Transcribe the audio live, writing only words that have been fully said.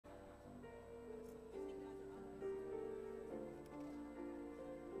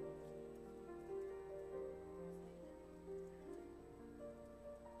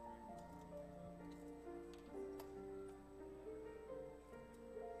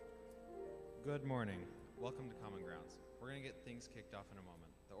Good morning. Welcome to Common Grounds. We're going to get things kicked off in a moment.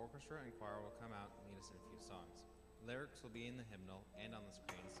 The orchestra and choir will come out and lead us in a few songs. Lyrics will be in the hymnal and on the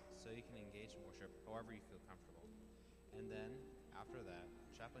screens, so you can engage in worship however you feel comfortable. And then, after that,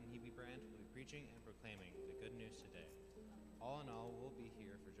 Chaplain Hebebrand will be preaching and proclaiming the good news today. All in all, we'll be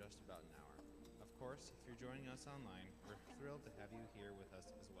here for just about an hour. Of course, if you're joining us online, we're thrilled to have you here with us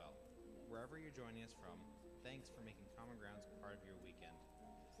as well. Wherever you're joining us from, thanks for making Common Grounds part of your weekend.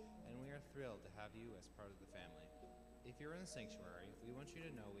 And we are thrilled to have you as part of the family. If you're in the sanctuary, we want you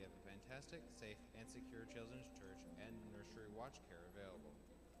to know we have a fantastic, safe, and secure children's church and nursery watch care available.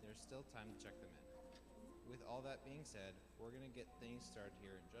 There's still time to check them in. With all that being said, we're going to get things started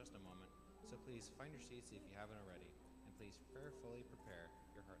here in just a moment, so please find your seats if you haven't already, and please prayerfully prepare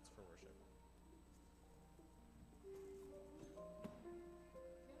your hearts for worship.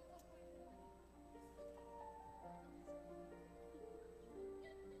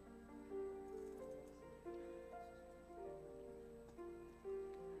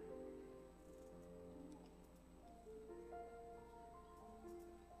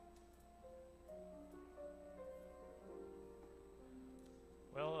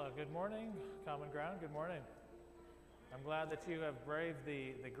 Good morning, Common Ground. Good morning. I'm glad that you have braved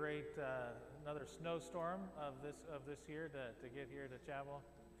the great another snowstorm of this year to get here to chapel.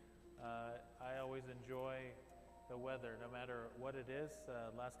 I always enjoy the weather, no matter what it is.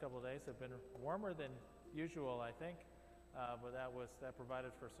 Last couple of days have been warmer than usual, I think, but that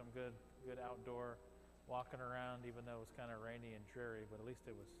provided for some good outdoor walking around, even though it was kind of rainy and dreary. But at least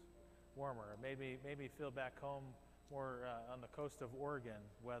it was warmer. It made me feel back home more on the coast of Oregon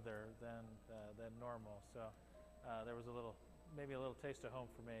weather than normal. So there was maybe a little taste of home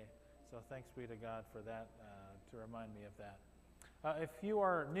for me. So thanks be to God for that, to remind me of that. If you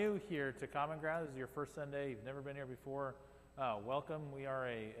are new here to Common Ground, this is your first Sunday, you've never been here before, welcome. We are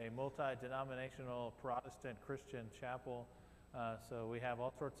a multi-denominational Protestant Christian chapel. So we have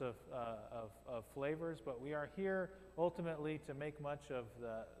all sorts of flavors, but we are here ultimately to make much of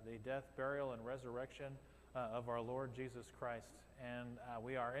the death, burial, and resurrection of our Lord Jesus Christ. And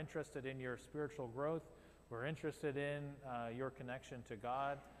we are interested in your spiritual growth. We're interested in your connection to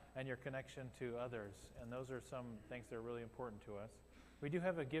God and your connection to others. And those are some things that are really important to us. We do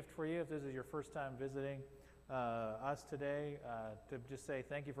have a gift for you if this is your first time visiting us today, to just say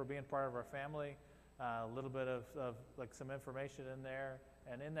thank you for being part of our family. A little bit of like some information in there.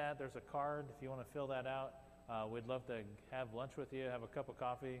 And in that, there's a card. If you want to fill that out, we'd love to have lunch with you, have a cup of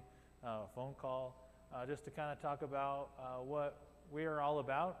coffee, a phone call. Just to kind of talk about what we are all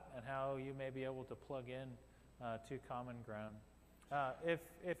about and how you may be able to plug in to Common Ground.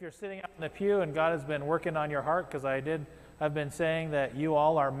 If you're sitting out in the pew and God has been working on your heart, because I've been saying that you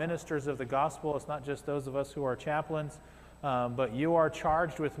all are ministers of the gospel. It's not just those of us who are chaplains, but you are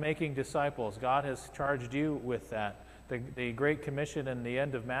charged with making disciples. God has charged you with that. The Great Commission in the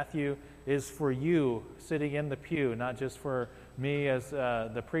end of Matthew is for you sitting in the pew, not just for me as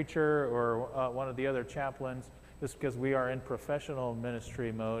the preacher or one of the other chaplains, just because we are in professional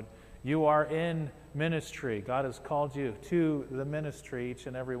ministry mode. You are in ministry. God has called you to the ministry, each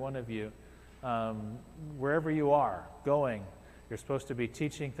and every one of you. Wherever you are going, you're supposed to be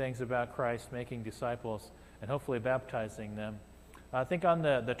teaching things about Christ, making disciples, and hopefully baptizing them. I think on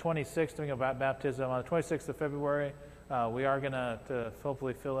the 26th, thinking about baptism, on the 26th of February, we are going to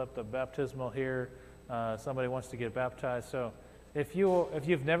hopefully fill up the baptismal here. Somebody wants to get baptized. So if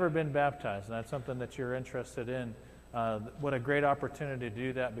you've never been baptized, and that's something that you're interested in, what a great opportunity to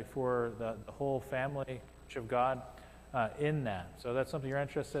do that before the whole family of God in that. So that's something you're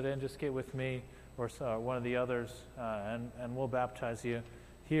interested in, just get with me or one of the others, and we'll baptize you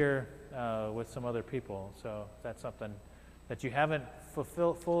here with some other people. So that's something that you haven't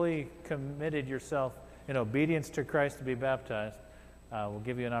fully committed yourself in obedience to Christ to be baptized, we'll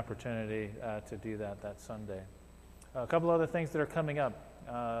give you an opportunity to do that Sunday. A couple other things that are coming up.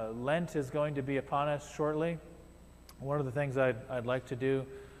 Lent is going to be upon us shortly. One of the things I'd like to do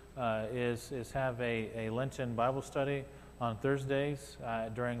is have a Lenten Bible study on Thursdays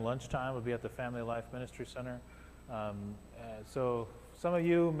during lunchtime. We'll be at the Family Life Ministry Center. So some of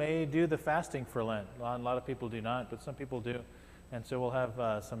you may do the fasting for Lent. A lot of people do not, but some people do. And so we'll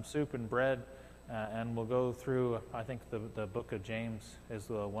have some soup and bread. And we'll go through, I think the book of James is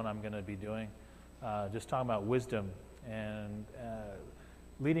the one I'm going to be doing, just talking about wisdom and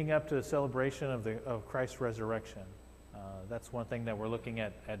leading up to the celebration of Christ's resurrection. That's one thing that we're looking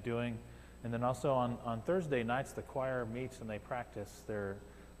at doing. And then also on Thursday nights, the choir meets and they practice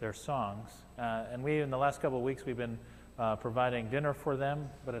their songs. And in the last couple of weeks, we've been providing dinner for them,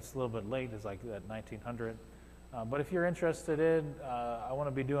 but it's a little bit late. It's like at 1900. But if you're interested in, I want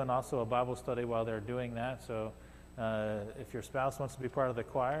to be doing also a Bible study while they're doing that. So if your spouse wants to be part of the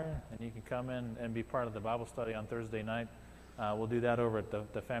choir, and you can come in and be part of the Bible study on Thursday night, we'll do that over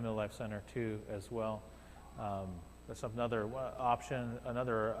at the Family Life Center too as well. That's another option,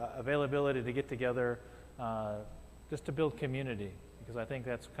 another availability to get together just to build community, because I think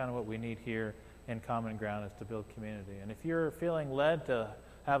that's kind of what we need here in Common Ground, is to build community. And if you're feeling led to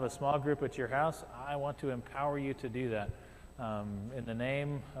have a small group at your house, I want to empower you to do that in the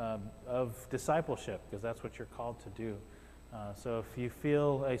name of discipleship, because that's what you're called to do. So if you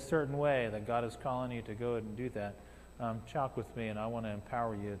feel a certain way that God is calling you to go and do that, chalk with me, and I want to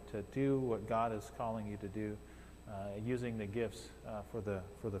empower you to do what God is calling you to do, using the gifts for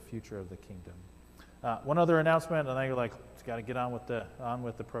the future of the kingdom. One other announcement, and I got to get on with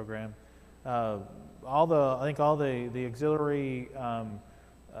the program. I think all the auxiliary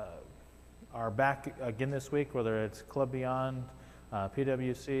are back again this week, whether it's Club Beyond,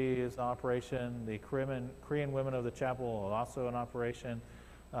 PWC is in operation, the Korean Women of the Chapel are also in operation.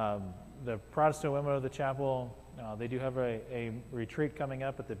 The Protestant Women of the Chapel, they do have a retreat coming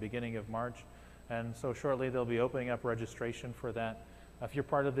up at the beginning of March, and so shortly they'll be opening up registration for that. If you're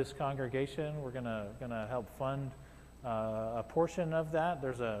part of this congregation, we're gonna help fund a portion of that.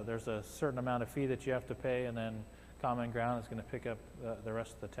 There's a certain amount of fee that you have to pay, and then Common Ground is going to pick up the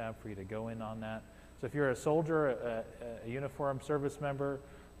rest of the tab for you to go in on that. So if you're a soldier, a uniformed service member,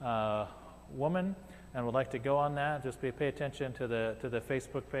 woman, and would like to go on that, just pay attention to the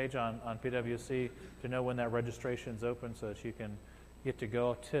Facebook page on PWC to know when that registration is open, so that you can get to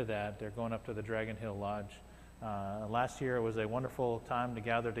go to that. They're going up to the Dragon Hill Lodge. Last year it was a wonderful time to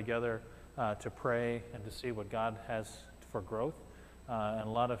gather together to pray and to see what God has for growth. And a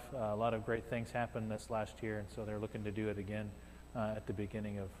lot of great things happened this last year, and so they're looking to do it again at the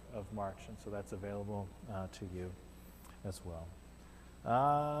beginning of March, and so that's available to you as well.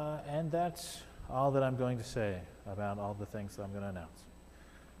 And that's all that I'm going to say about all the things that I'm going to announce.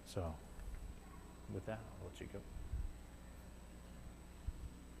 So with that, I'll let you go.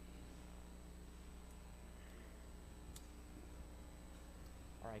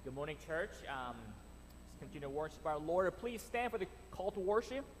 All right, good morning, church. Let's continue to worship our Lord. Please stand for the call to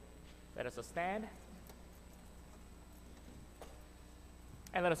worship. Let us stand.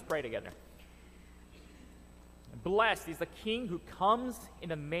 And let us pray together. Blessed is the King who comes in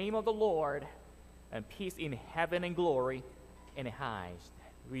the name of the Lord, and peace in heaven and glory in the highest.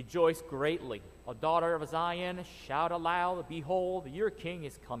 Rejoice greatly, O daughter of Zion. Shout aloud, behold, your King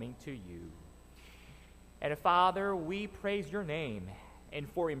is coming to you. And Father, we praise your name. And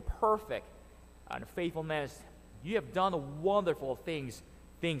for imperfect and faithfulness, you have done wonderful things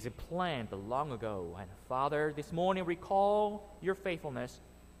planned long ago. And Father, this morning recall your faithfulness.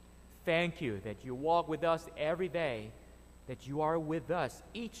 Thank you that you walk with us every day, that you are with us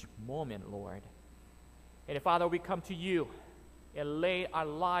each moment, Lord. And Father, we come to you and lay our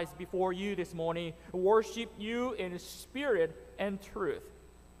lives before you this morning, worship you in spirit and truth.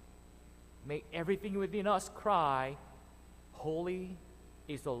 May everything within us cry, holy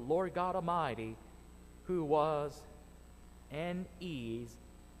is the Lord God Almighty, who was and is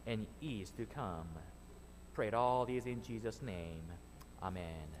to come. Pray all these in Jesus' name. Amen.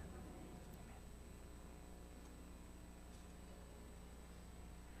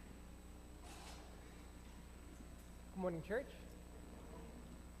 Good morning, church.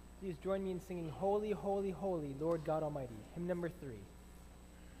 Please join me in singing Holy, Holy, Holy, Lord God Almighty, hymn number 3.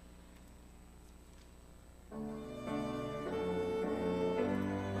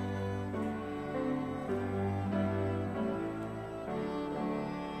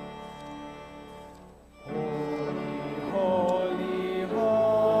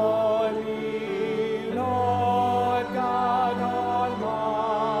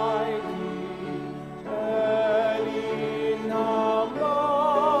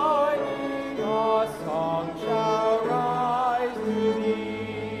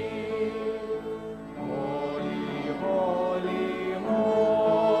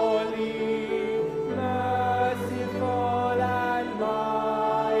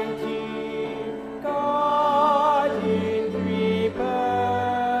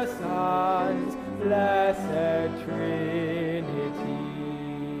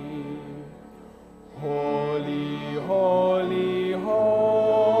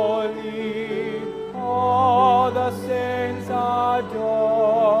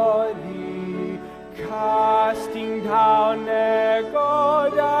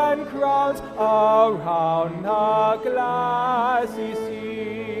 Around the glassy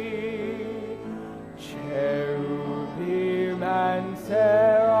sea, cherubim and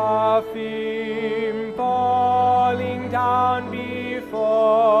seraphim fall.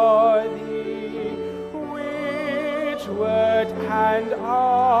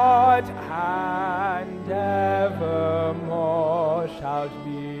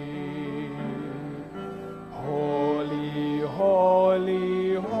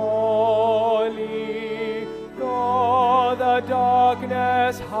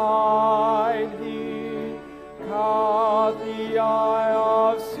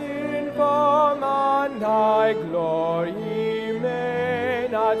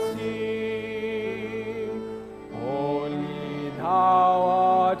 that sing. Only thou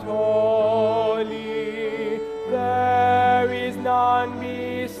art holy, there is none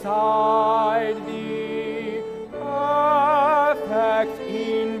beside thee, perfect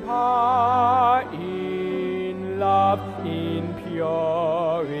in power, in love, in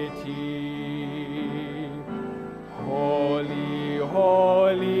purity. Holy,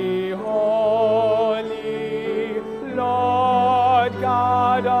 holy, holy, Lord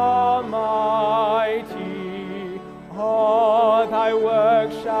God Almighty, all thy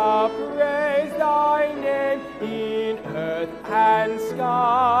works shall praise thy name in earth and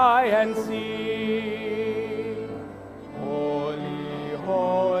sky and sea. Holy,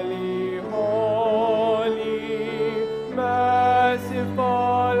 holy, holy,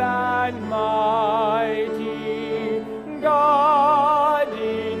 merciful and mighty, God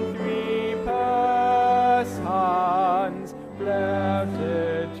in three persons,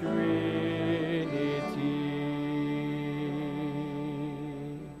 blessed Trinity.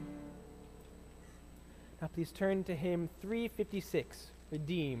 Now please turn to hymn 356,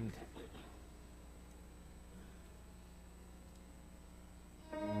 Redeemed.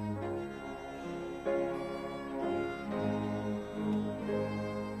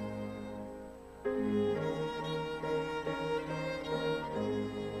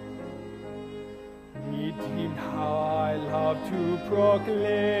 Redeemed, how I love to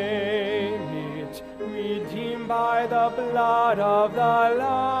proclaim it, redeemed by the blood of the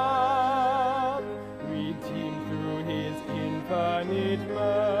Lamb, redeemed through his infinite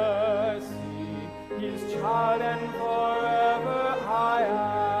mercy, his child and forever I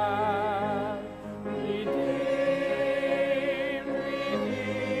am. Redeemed,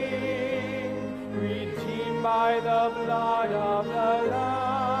 redeemed, redeemed by the blood of the Lamb.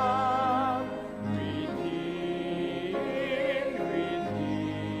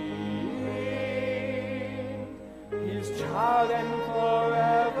 Child and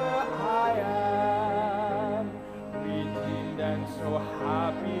forever I am, redeemed and so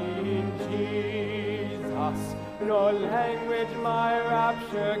happy in Jesus, no language my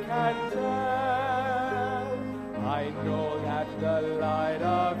rapture can tell. I know that the light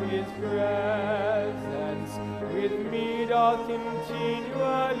of his presence with me doth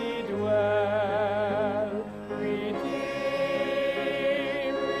continually dwell.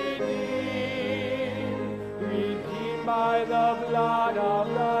 By the blood of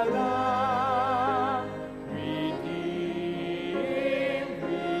the Lamb, redeemed,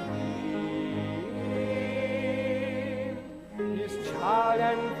 redeemed, his child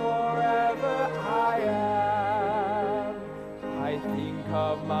and forever I am. I think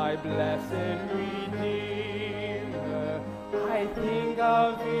of my blessed Redeemer, I think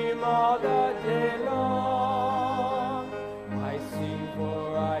of him all the day long. I sing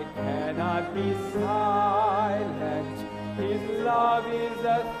for I cannot be silent, his love is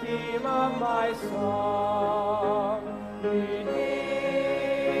the theme of my song. Redeemed,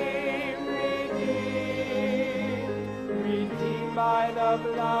 redeemed, redeemed by the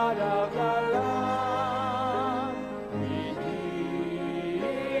blood of the Lamb. Redeemed,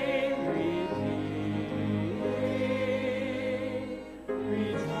 redeemed,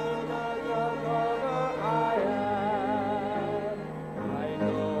 redeemed by the lover I am. I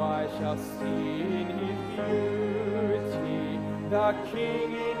know I shall see in his beauty the King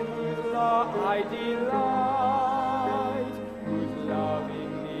in whose law I delight, whose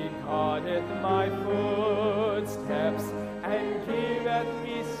lovingly guardeth my footsteps and giveth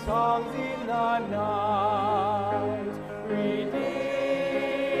me songs in the night. Redeemed,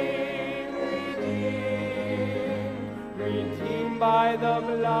 redeemed, redeemed by the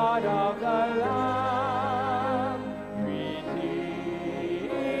blood of the Lamb.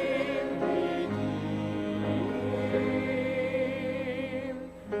 Redeemed, redeemed,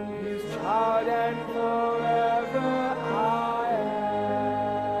 his child and forever I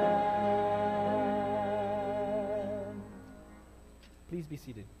am. Please be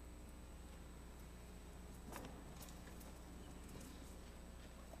seated.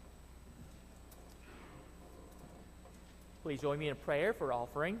 Please join me in prayer for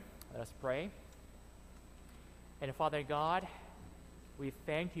offering. Let us pray. And Father God, we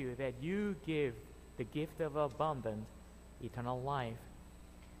thank you that you give the gift of abundant eternal life.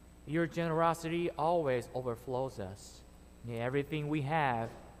 Your generosity always overflows us. And everything we have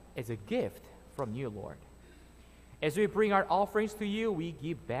is a gift from you, Lord. As we bring our offerings to you, we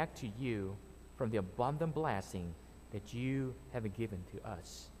give back to you from the abundant blessing that you have given to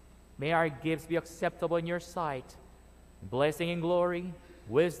us. May our gifts be acceptable in your sight. Blessing and glory,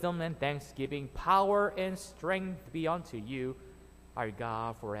 wisdom and thanksgiving, power and strength be unto you our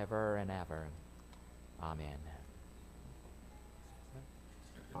God, forever and ever. Amen.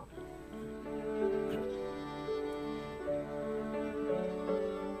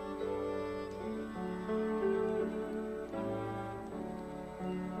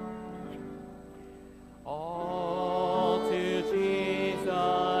 All to Jesus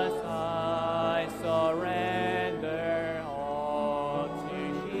I surrender, all to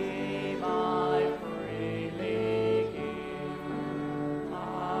Him I freely give.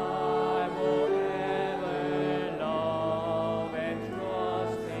 I will ever love and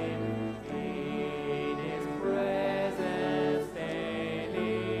trust Him, in His presence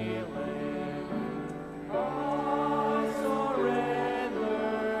daily live. I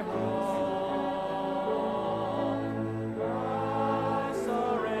surrender all. I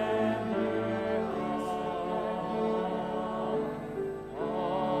surrender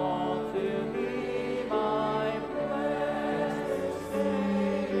all to Thee, my blessed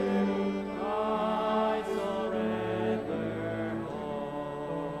Savior. I surrender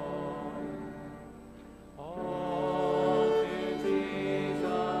all to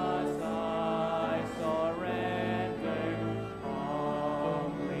Jesus I surrender,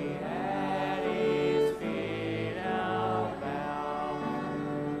 humbly at His feet I'll bow.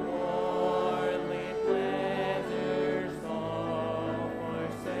 Worldly pleasures all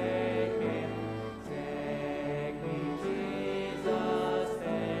forsaken, take me, Jesus,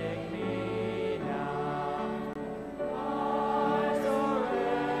 take me now. I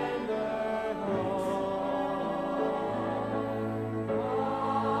surrender all.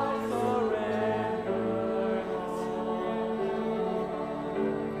 I surrender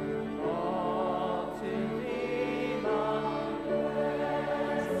all to Thee, my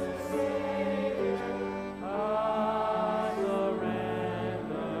blessed Savior. I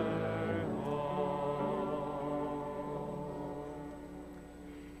surrender all.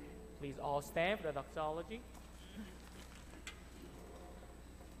 Please all stand for the doxology.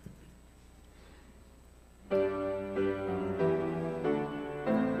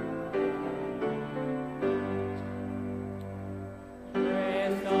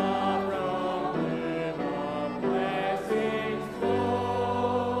 Praise God from whom all blessings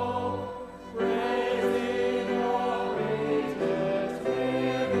flow. Praise in all ages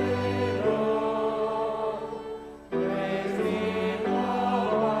below. Praise in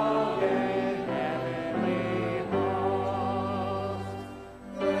all and heavenly halls.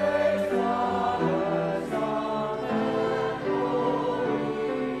 Praise God the Son and Holy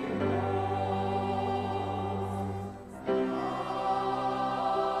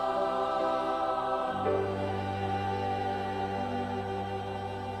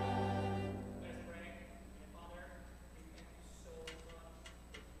Let's pray. Father, we thank you so much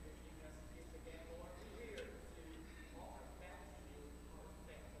for giving us this again, Lord. We're here to offer back to you our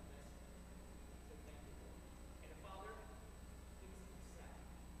thankfulness. So thank you, Lord. And Father, please accept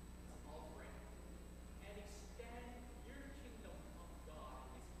this offering and extend your kingdom of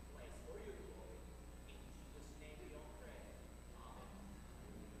God in this place for your glory. In Jesus' name we all pray. Amen.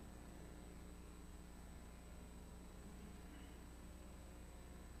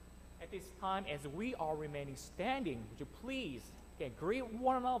 At this time, as we are remaining standing, would you please greet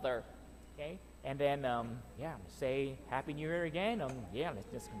one another, okay? And then, say Happy New Year again. Let's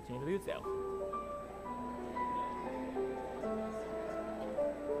just continue to do so.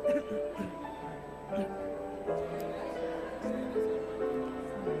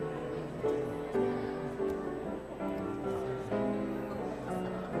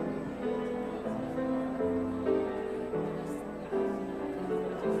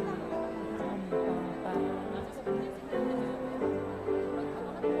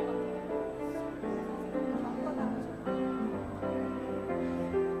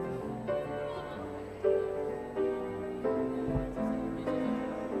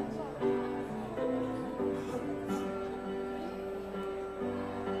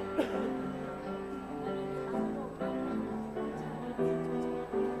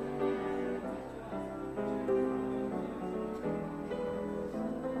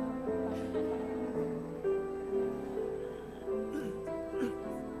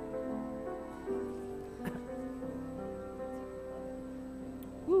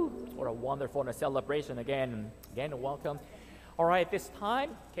 What a wonderful celebration again. Again, welcome. All right, this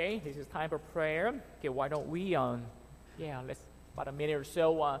time, this is time for prayer. Why don't we, let's about a minute or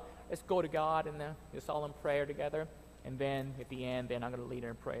so, let's go to God in a solemn prayer together, and then at the end, then I'm going to lead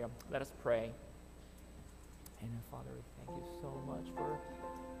in prayer. Let us pray. And Father, thank you so much for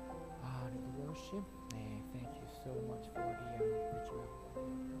the worship. And thank you so much for the that you have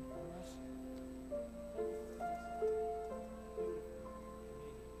done for us.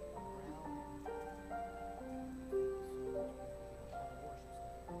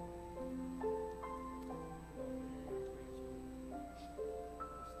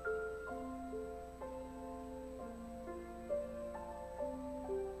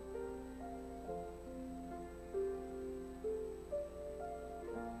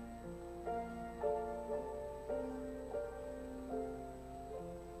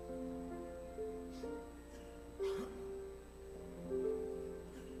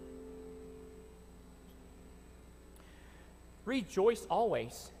 rejoice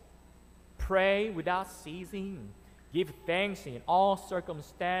always, pray without ceasing, give thanks in all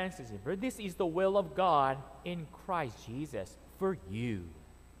circumstances, for this is the will of God in Christ Jesus for you.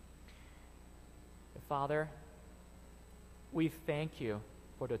 Father, we thank you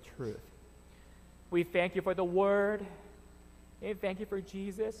for the truth. We thank you for the Word, and thank you for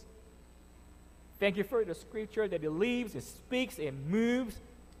Jesus. Thank you for the Scripture that it lives, it speaks, it moves,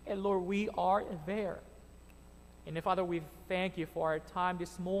 and Lord, we are there. And Father, we thank you for our time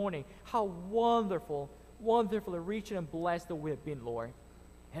this morning. How wonderful, wonderfully rich and blessed that we have been, Lord.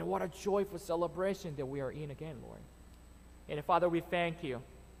 And what a joyful celebration that we are in again, Lord. And Father, we thank you.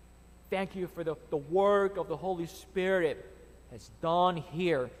 Thank you for the work of the Holy Spirit that's done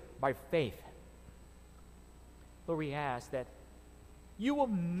here by faith. Lord, we ask that you will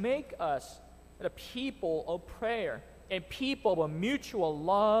make us a people of prayer, and people of mutual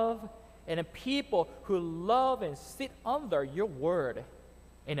love, and a people who love and sit under your word,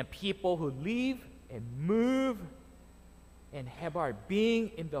 and a people who live and move and have our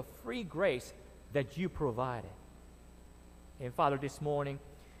being in the free grace that you provided. And Father, this morning,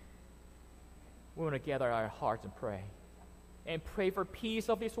 we want to gather our hearts and pray for peace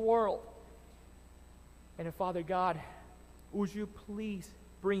of this world. And Father God, would you please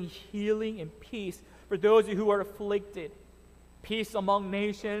bring healing and peace for those who are afflicted, peace among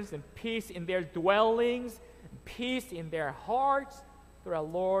nations, and peace in their dwellings, and peace in their hearts, through our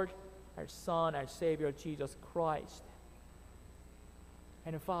Lord, our Son, our Savior, Jesus Christ.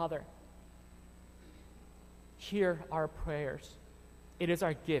 And Father, hear our prayers. It is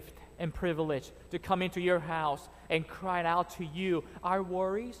our gift and privilege to come into your house and cry out to you our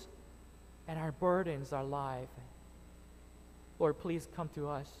worries and our burdens, our life. Lord, please come to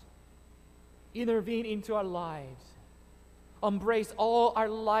us. Intervene into our lives. Embrace all our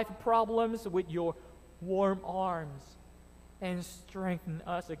life problems with your warm arms and strengthen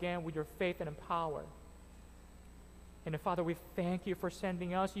us again with your faith and power. And Father, we thank you for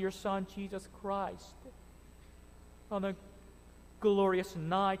sending us your Son, Jesus Christ, on a glorious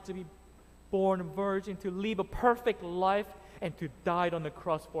night to be born virgin, to live a perfect life, and to die on the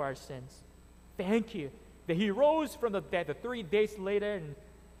cross for our sins. Thank you that he rose from the dead 3 days later, and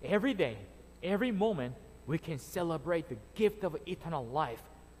every day, every moment, we can celebrate the gift of eternal life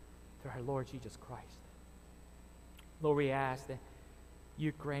through our Lord Jesus Christ. Lord, we ask that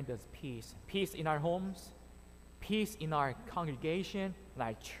you grant us peace. Peace in our homes, peace in our congregation, in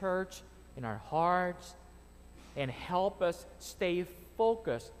our church, in our hearts, and help us stay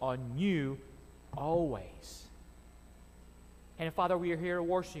focused on you always. And Father, we are here to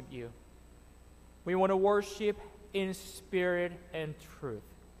worship you. We want to worship in spirit and truth.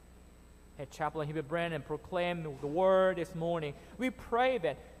 At Chaplain Hebebrand and proclaim the word this morning, we pray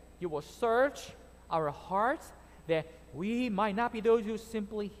that you will search our hearts, that we might not be those who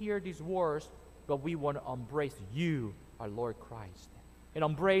simply hear these words, but we want to embrace you, our Lord Christ, and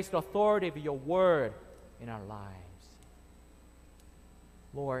embrace the authority of your word in our lives.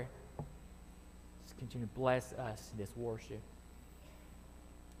 Lord, let's continue to bless us in this worship.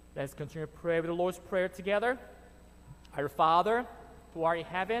 Let's continue to pray with the Lord's Prayer together. Our Father, who art in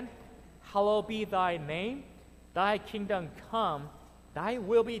heaven, hallowed be thy name. Thy kingdom come, thy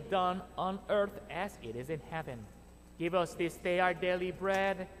will be done on earth as it is in heaven. Give us this day our daily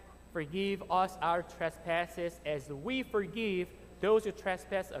bread. Forgive us our trespasses as we forgive those who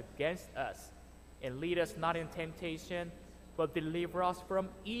trespass against us. And lead us not in temptation, but deliver us from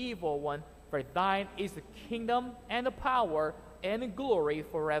evil one. For thine is the kingdom and the power and the glory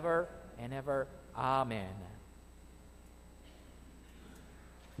forever and ever. Amen.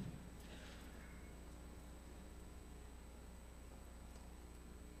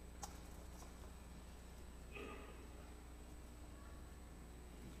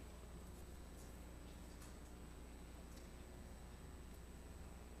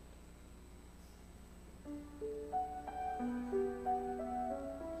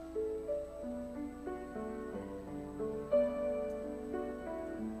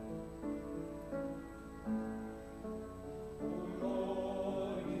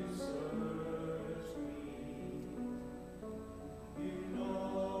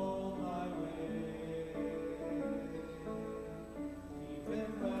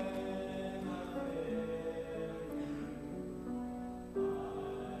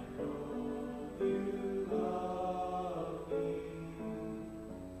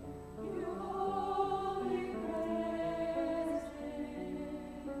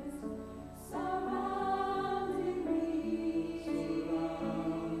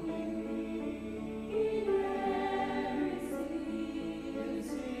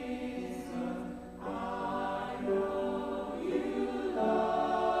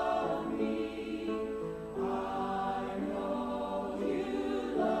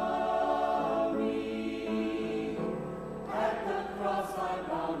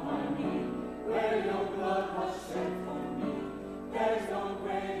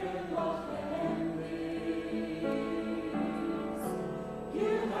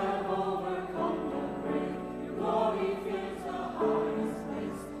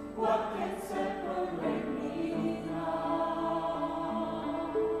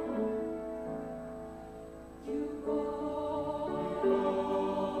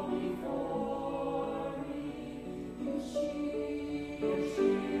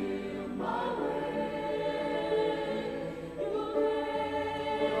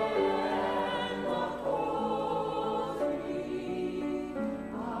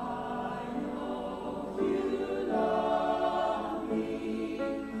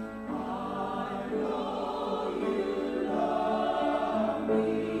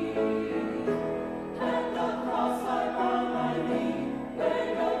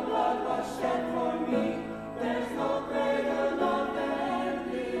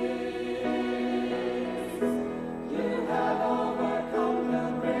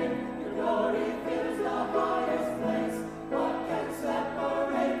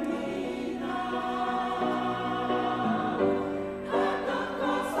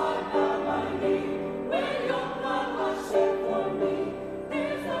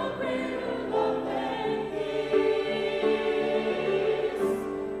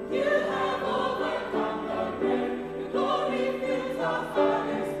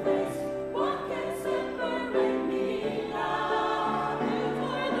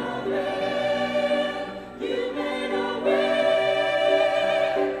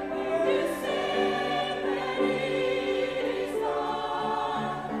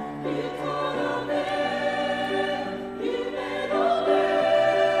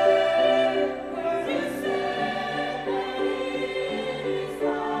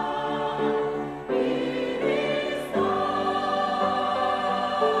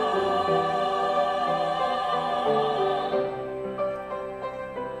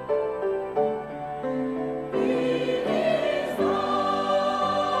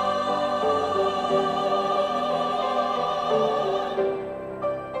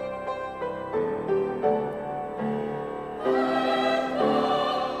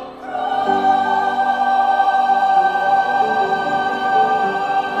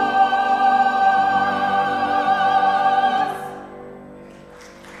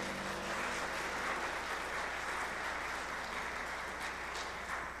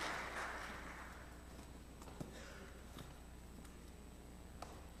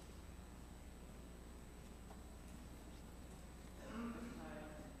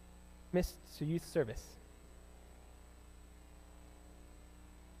 Miss to youth service.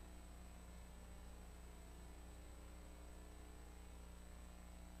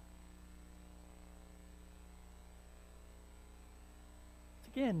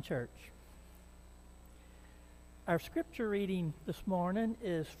 Again, church. Our scripture reading this morning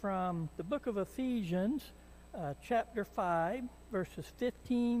is from the book of Ephesians, chapter 5, verses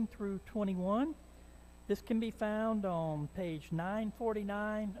 15 through 21. This can be found on page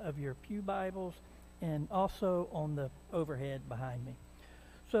 949 of your pew Bibles and also on the overhead behind me.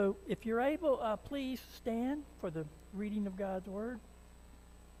 So if you're able, please stand for the reading of God's Word.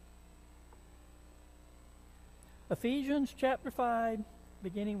 Ephesians chapter 5,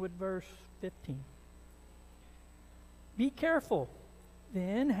 beginning with verse 15. Be careful,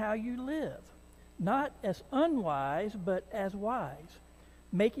 then, how you live, not as unwise, but as wise,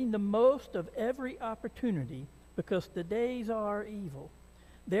 making the most of every opportunity, because the days are evil.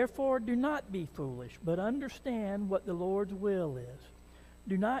 Therefore, do not be foolish, but understand what the Lord's will is.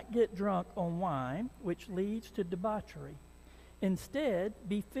 Do not get drunk on wine, which leads to debauchery. Instead,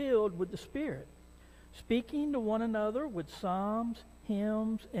 be filled with the Spirit, speaking to one another with psalms,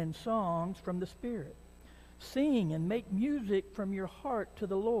 hymns, and songs from the Spirit. Sing and make music from your heart to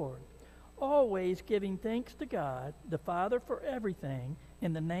the Lord, always giving thanks to God, the Father, for everything,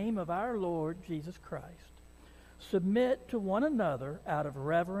 in the name of our Lord Jesus Christ. Submit to one another out of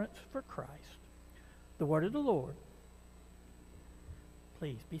reverence for Christ. The word of the Lord.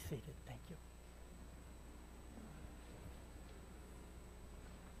 Please be seated. Thank you.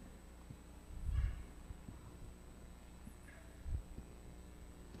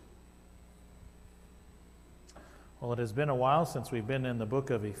 Well, it has been a while since we've been in the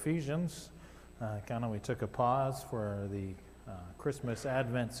book of Ephesians. We took a pause for the Christmas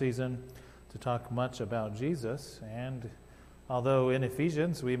Advent season to talk much about Jesus. And although in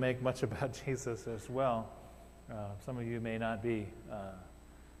Ephesians we make much about Jesus as well, some of you may not be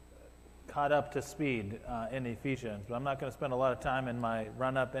caught up to speed in Ephesians. But I'm not going to spend a lot of time in my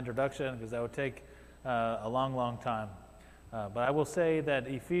run-up introduction because that would take a long, long time. But I will say that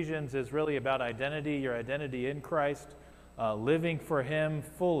Ephesians is really about identity, your identity in Christ, living for Him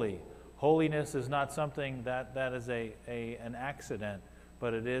fully. Holiness is not something that is an accident,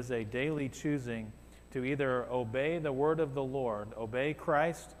 but it is a daily choosing to either obey the word of the Lord, obey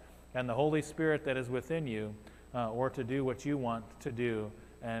Christ and the Holy Spirit that is within you, or to do what you want to do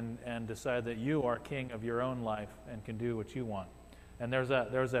and decide that you are king of your own life and can do what you want. And there's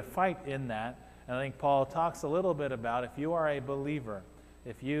a fight in that. And I think Paul talks a little bit about if you are a believer,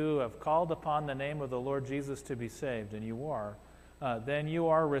 if you have called upon the name of the Lord Jesus to be saved, and you are, then you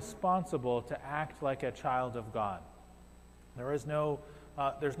are responsible to act like a child of God. There's no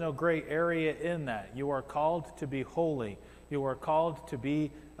gray area in that. You are called to be holy. You are called to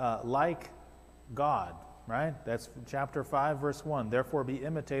be like God, right? That's chapter 5, verse 1. Therefore be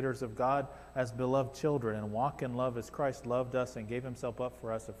imitators of God as beloved children, and walk in love as Christ loved us and gave Himself up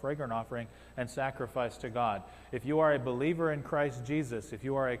for us, a fragrant offering and sacrifice to God. If you are a believer in Christ Jesus, if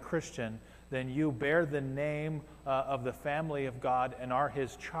you are a Christian, then you bear the name of the family of God and are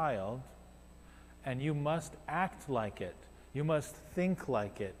His child, and you must act like it. You must think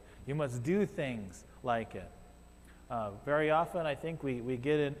like it. You must do things like it. Very often, I think we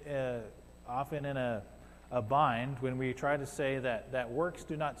get often in a bind when we try to say that works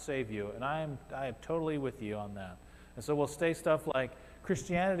do not save you, and I am totally with you on that. And so we'll say stuff like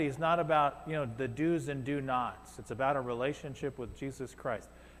Christianity is not about the do's and do nots. It's about a relationship with Jesus Christ,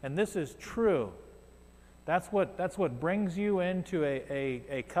 and this is true. That's what brings you into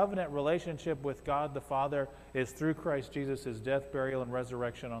a covenant relationship with God the Father, is through Christ Jesus, His death, burial, and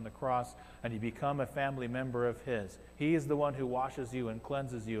resurrection on the cross, and you become a family member of His. He is the one who washes you and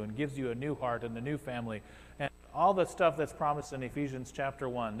cleanses you and gives you a new heart and a new family. And all the stuff that's promised in Ephesians chapter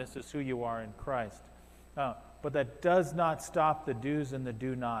 1, this is who you are in Christ. But that does not stop the do's and the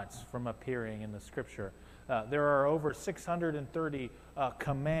do-nots from appearing in the Scripture. There are over 630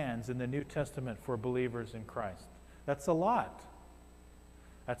 commands in the New Testament for believers in Christ. That's a lot.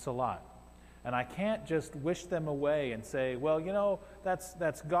 That's a lot. And I can't just wish them away and say, well,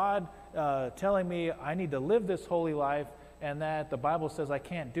 that's God telling me I need to live this holy life, and that the Bible says I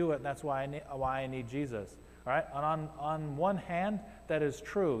can't do it, and that's why I need Jesus. All right? And on one hand, that is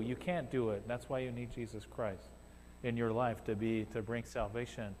true. You can't do it. That's why you need Jesus Christ in your life to bring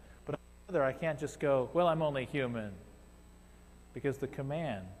salvation. But on the other, I can't just go, well, I'm only human. Because the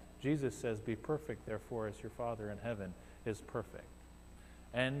command, Jesus says, be perfect, therefore, as your Father in heaven is perfect.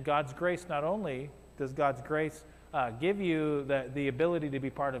 And God's grace, not only does God's grace give you the ability to be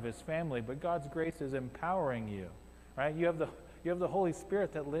part of His family, but God's grace is empowering you, right? You You have the Holy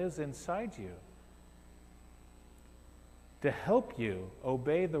Spirit that lives inside you to help you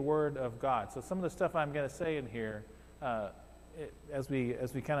obey the Word of God. So some of the stuff I'm going to say in here, as we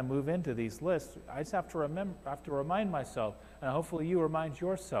kind of move into these lists, I just have to remind myself, and hopefully you remind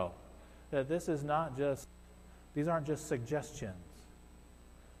yourself, that these aren't just suggestions.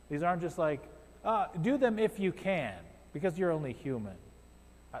 These aren't just like, do them if you can, because you're only human.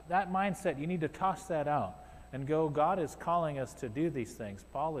 That mindset, you need to toss that out and go, God is calling us to do these things.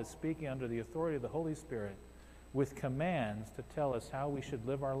 Paul is speaking under the authority of the Holy Spirit with commands to tell us how we should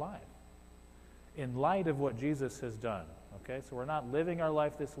live our life in light of what Jesus has done. Okay, so we're not living our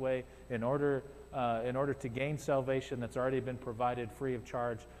life this way in order to gain salvation that's already been provided free of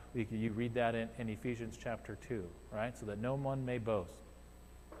charge. You read that in Ephesians chapter 2, right? So that no one may boast.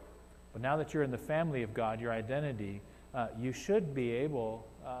 But now that you're in the family of God, your identity, you should be able,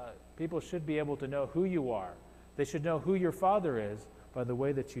 people should be able to know who you are. They should know who your Father is by the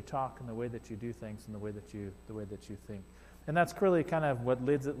way that you talk and the way that you do things and the way that you think. And that's really kind of what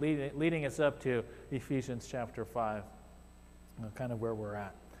leading us up to Ephesians chapter 5, kind of where we're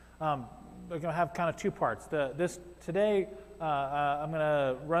at. We're going to have kind of two parts. Today, I'm going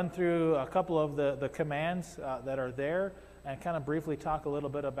to run through a couple of the commands that are there and kind of briefly talk a little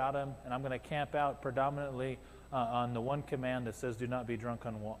bit about them. And I'm going to camp out predominantly on the one command that says, do not be drunk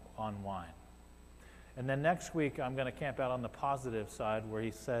on wine. And then next week, I'm going to camp out on the positive side where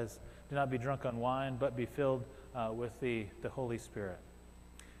he says, do not be drunk on wine, but be filled with the Holy Spirit.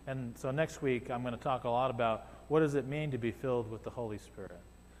 And so next week, I'm going to talk a lot about what does it mean to be filled with the Holy Spirit.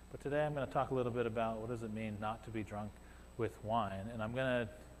 But today, I'm going to talk a little bit about what does it mean not to be drunk with wine. And I'm going to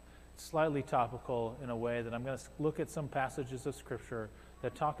slightly topical in a way that I'm going to look at some passages of Scripture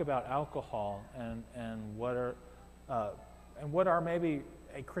that talk about alcohol and what are maybe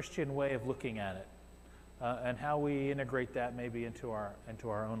a Christian way of looking at it. And how we integrate that maybe into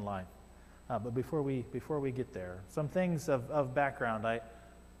our own life. But before we get there, some things of background. I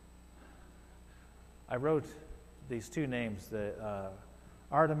wrote these two names, the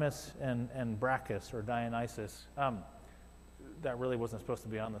Artemis and Bacchus or Dionysus. That really wasn't supposed to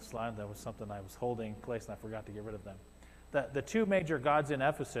be on the slide. That was something I was holding in place and I forgot to get rid of them. The two major gods in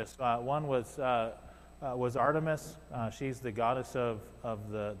Ephesus. One was Artemis. She's the goddess of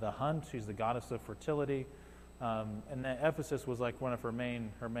the hunt. She's the goddess of fertility. And then Ephesus was like one of her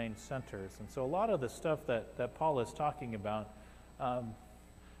main centers. And so a lot of the stuff that Paul is talking about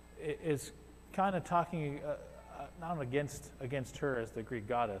is kind of talking not against her as the Greek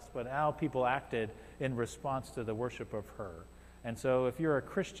goddess, but how people acted in response to the worship of her. And so if you're a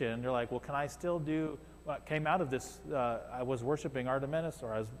Christian, you're like, well, can I still do what came out of this? I was worshiping Artemis,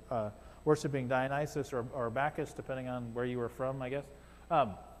 or I was worshiping Dionysus or Bacchus, depending on where you were from, I guess.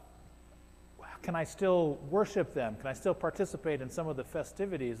 Can I still worship them? Can I still participate in some of the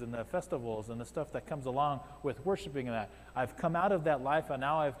festivities and the festivals and the stuff that comes along with worshiping that? I've come out of that life, and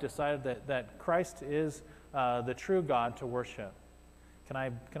now I've decided that Christ is the true God to worship. Can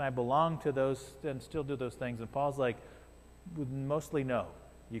I belong to those and still do those things? And Paul's like, mostly no,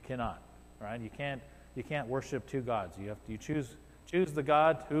 you cannot. Right? You can't worship two gods. You choose the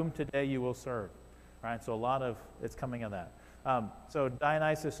God whom today you will serve. Right? So a lot of it's coming of that. So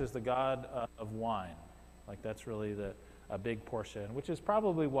Dionysus is the god of wine. Like that's really a big portion, which is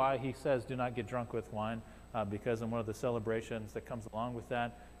probably why he says do not get drunk with wine, because in one of the celebrations that comes along with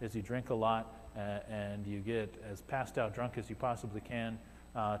that is you drink a lot and you get as passed out drunk as you possibly can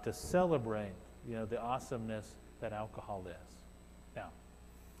to celebrate, the awesomeness that alcohol is. Now,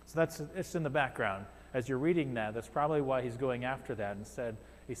 so it's in the background. As you're reading that, that's probably why he's going after that.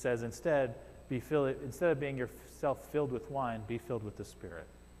 He says instead of being yourself filled with wine, be filled with the Spirit.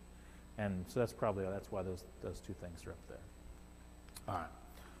 And so that's why those two things are up there. All right.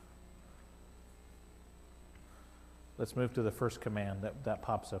 Let's move to the first command that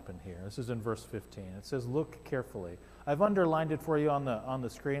pops up in here. This is in verse 15. It says, "Look carefully." I've underlined it for you on the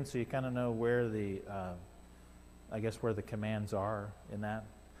screen, so you kind of know where where the commands are in that.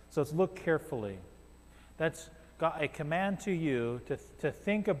 So it's look carefully. That's a command to you to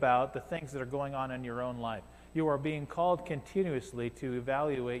think about the things that are going on in your own life. You are being called continuously to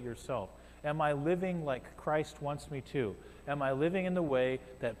evaluate yourself. Am I living like Christ wants me to? Am I living in the way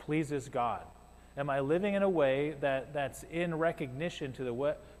that pleases God? Am I living in a way that's in recognition to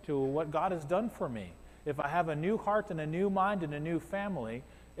what God has done for me? If I have a new heart and a new mind and a new family,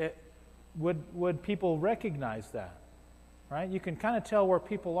 would people recognize that? Right? You can kind of tell where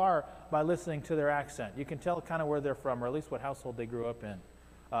people are by listening to their accent. You can tell kind of where they're from, or at least what household they grew up in,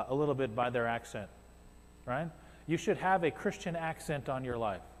 a little bit by their accent. Right? You should have a Christian accent on your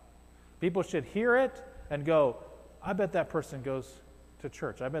life. People should hear it and go, I bet that person goes to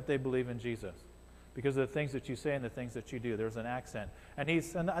church. I bet they believe in Jesus because of the things that you say and the things that you do. There's an accent. And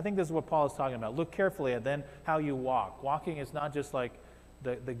I think this is what Paul is talking about. Look carefully at then how you walk. Walking is not just like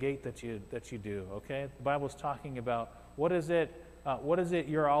the gait that you do, okay? The Bible's talking about what is it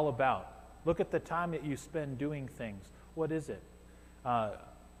you're all about. Look at the time that you spend doing things. What is it?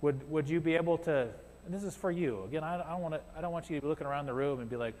 Would you be able to, and this is for you. Again, I don't want you to be looking around the room and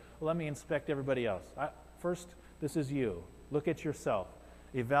be like, well, let me inspect everybody else. First, this is you. Look at yourself.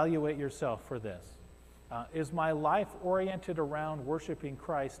 Evaluate yourself for this. Is my life oriented around worshiping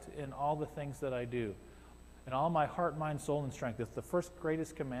Christ in all the things that I do? In all my heart, mind, soul, and strength. It's the first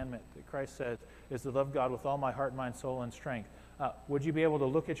greatest commandment that Christ said is to love God with all my heart, mind, soul, and strength. Would you be able to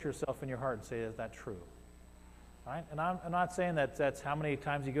look at yourself in your heart and say, is that true? Right? And I'm not saying that that's how many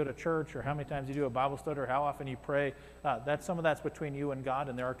times you go to church or how many times you do a Bible study or how often you pray. Some of that's between you and God,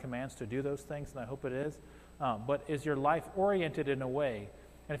 and there are commands to do those things, and I hope it is. But is your life oriented in a way?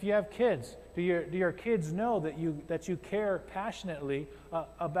 And if you have kids, do your kids know that you care passionately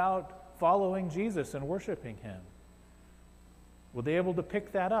about following Jesus and worshiping Him? Will they be able to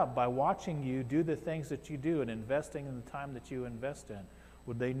pick that up by watching you do the things that you do and investing in the time that you invest in?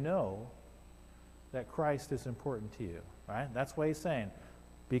 Would they know that Christ is important to you? Right? That's why he's saying,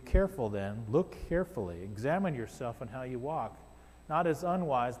 be careful then, look carefully, examine yourself in how you walk, not as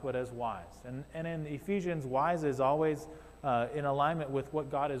unwise, but as wise. And in Ephesians, wise is always in alignment with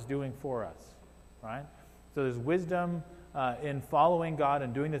what God is doing for us. Right? So there's wisdom in following God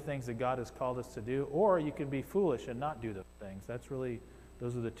and doing the things that God has called us to do, or you can be foolish and not do those things.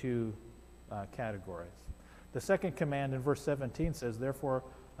 Those are the two categories. The second command in verse 17 says, therefore,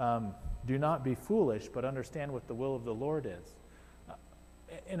 do not be foolish, but understand what the will of the Lord is.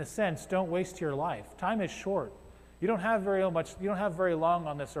 In a sense, don't waste your life. Time is short. You don't have very long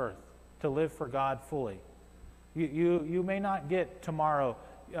on this earth to live for God fully. You may not get tomorrow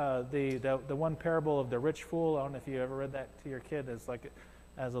the one parable of the rich fool. I don't know if you ever read that to your kid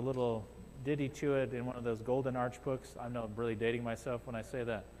as a little ditty to it in one of those Golden Arch books. I know I'm really dating myself when I say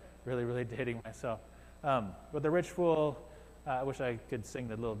that. Really, really dating myself. But the rich fool, I wish I could sing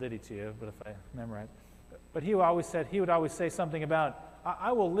the little ditty to you, but if I memorize. But he would always say something about,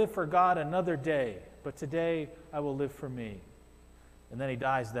 I will live for God another day, but today I will live for me. And then he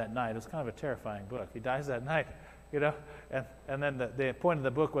dies that night. It was kind of a terrifying book. He dies that night, and then the point of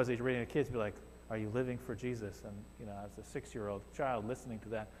the book was he's reading to kids, be like, are you living for Jesus? And as a 6-year-old child listening to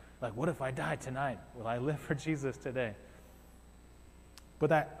that, like, what if I die tonight? Will I live for Jesus today?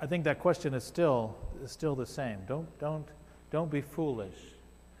 But I think that question is still the same. Don't be foolish.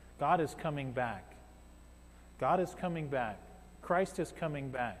 God is coming back. God is coming back. Christ is coming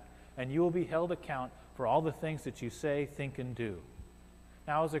back. And you will be held account for all the things that you say, think, and do.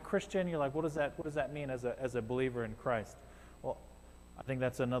 Now, as a Christian, you're like, what does that mean as a believer in Christ? Well, I think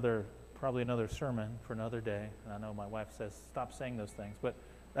that's probably another sermon for another day. And I know my wife says, stop saying those things. But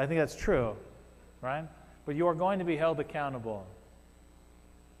I think that's true, right? But you are going to be held accountable.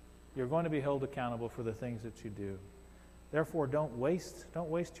 You're going to be held accountable for the things that you do. Therefore, don't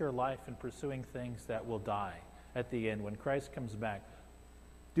waste your life in pursuing things that will die at the end when Christ comes back.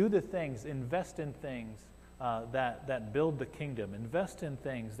 Do the things, invest in things that build the kingdom. Invest in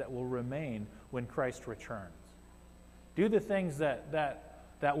things that will remain when Christ returns. Do the things that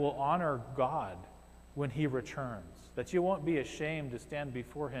will honor God when He returns, that you won't be ashamed to stand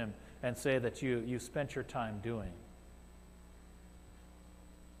before Him and say that you spent your time doing.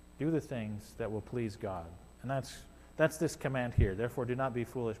 Do the things that will please God. And that's this command here. Therefore, do not be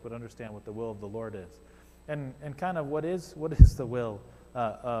foolish, but understand what the will of the Lord is. And kind of what is the will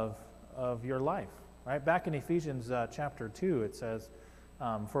of your life, right? Back in Ephesians chapter 2, it says,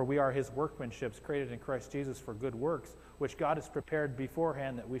 for we are His workmanship, created in Christ Jesus for good works, which God has prepared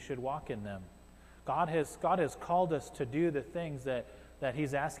beforehand that we should walk in them. God has called us to do the things that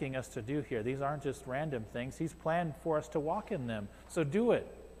He's asking us to do here. These aren't just random things. He's planned for us to walk in them. So do it.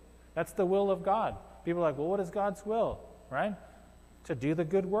 That's the will of God. People are like, well, what is God's will, right? To do the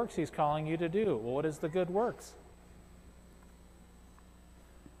good works He's calling you to do. Well, what is the good works?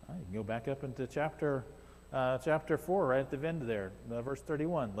 You can go back up into chapter 4, right at the end there, verse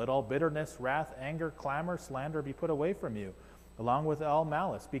 31. Let all bitterness, wrath, anger, clamor, slander be put away from you, along with all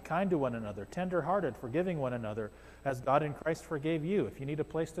malice. Be kind to one another, tender-hearted, forgiving one another, as God in Christ forgave you. If you need a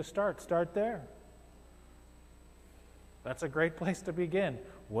place to start there. That's a great place to begin.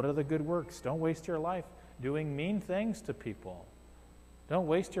 What are the good works? Don't waste your life doing mean things to people. Don't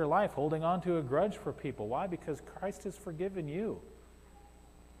waste your life holding on to a grudge for people. Why? Because Christ has forgiven you.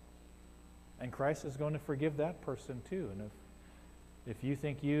 And Christ is going to forgive that person too. And if you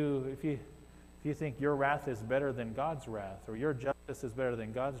think if you think your wrath is better than God's wrath, or your justice is better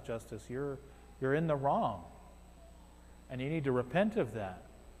than God's justice, you're in the wrong. And you need to repent of that.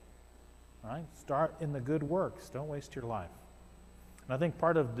 All right? Start in the good works. Don't waste your life. And I think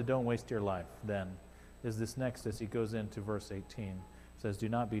part of the don't waste your life, then, is this next as he goes into verse 18. It says, do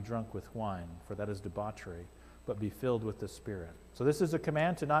not be drunk with wine, for that is debauchery, but be filled with the Spirit. So this is a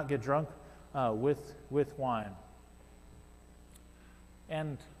command to not get drunk with wine.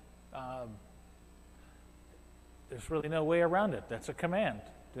 And there's really no way around it. That's a command.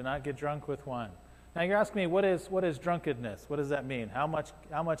 Do not get drunk with wine. Now you're asking me, what is drunkenness? What does that mean? How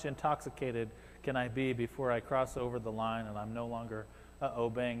much intoxicated can I be before I cross over the line and I'm no longer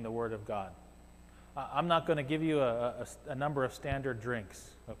obeying the Word of God? I'm not going to give you a number of standard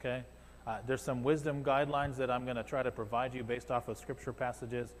drinks, okay? There's some wisdom guidelines that I'm going to try to provide you based off of Scripture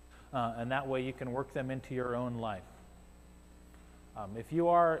passages, and that way you can work them into your own life. If you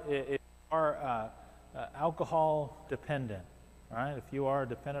are alcohol dependent, right? If you are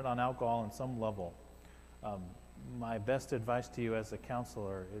dependent on alcohol in some level, my best advice to you as a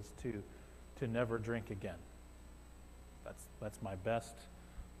counselor is to never drink again. That's my best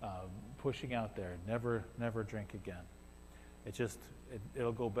pushing out there. Never drink again.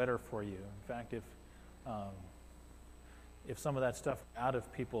 It'll go better for you. In fact, if some of that stuff out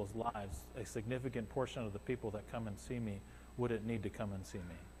of people's lives, a significant portion of the people that come and see me wouldn't need to come and see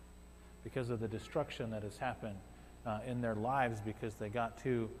me because of the destruction that has happened in their lives because they got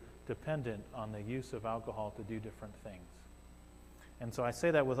too dependent on the use of alcohol to do different things. And so I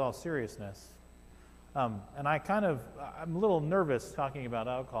say that with all seriousness. And I'm a little nervous talking about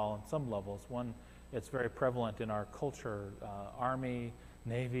alcohol on some levels. One, it's very prevalent in our culture, Army,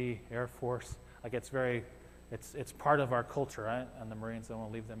 Navy, Air Force. Like it's part of our culture, right? And the Marines, I don't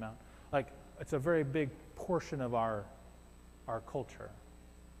want to leave them out. Like it's a very big portion of our culture.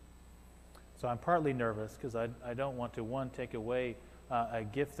 So I'm partly nervous because I don't want to, one, take away a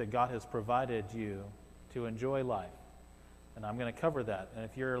gift that God has provided you to enjoy life. And I'm going to cover that. And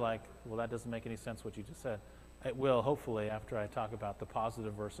if you're like, well, that doesn't make any sense what you just said, it will, hopefully, after I talk about the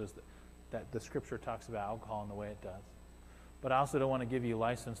positive verses that the Scripture talks about alcohol and the way it does. But I also don't want to give you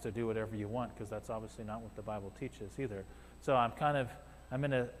license to do whatever you want because that's obviously not what the Bible teaches either. So I'm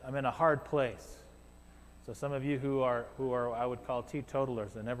in a hard place. So some of you who are I would call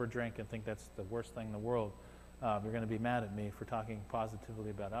teetotalers and never drink and think that's the worst thing in the world, you're going to be mad at me for talking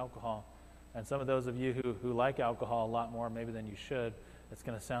positively about alcohol. And some of those of you who like alcohol a lot more maybe than you should, it's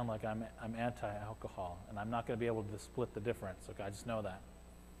going to sound like I'm anti-alcohol, and I'm not going to be able to split the difference. Okay, I just know that.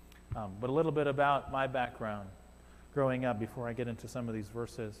 But a little bit about my background growing up before I get into some of these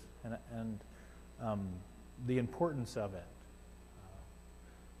verses and the importance of it.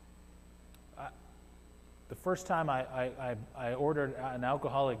 The first time I ordered an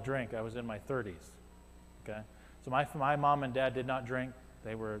alcoholic drink, I was in my 30s. Okay, so my mom and dad did not drink.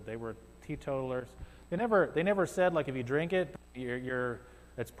 They were teetotalers. They never said like if you drink it,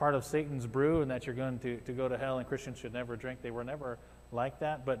 it's part of Satan's brew and that you're going to go to hell and Christians should never drink. They were never like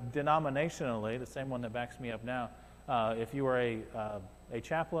that. But denominationally, the same one that backs me up now, if you were a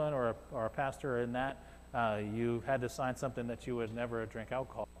chaplain or a pastor in that, you had to sign something that you would never drink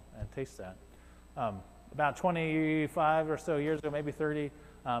alcohol and taste that. About 25 or so years ago, maybe 30,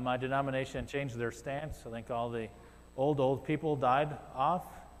 my denomination changed their stance. I think all the old people died off,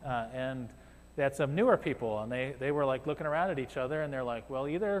 and they had some newer people, and they were like looking around at each other, and they're like, well,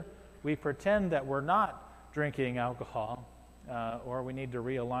 either we pretend that we're not drinking alcohol, or we need to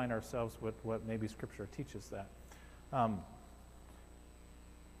realign ourselves with what maybe Scripture teaches that.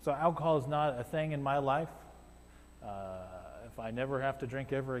 So alcohol is not a thing in my life. If I never have to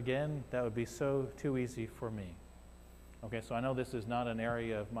drink ever again, that would be too easy for me. Okay, so I know this is not an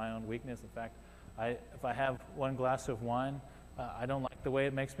area of my own weakness. In fact, if I have one glass of wine, I don't like the way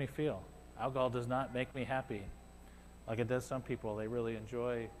it makes me feel. Alcohol does not make me happy like it does some people. They really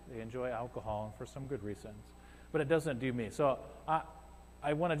enjoy alcohol, and for some good reasons. But it doesn't do me. So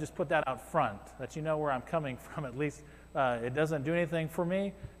I want to just put that out front, that you know where I'm coming from at least. It doesn't do anything for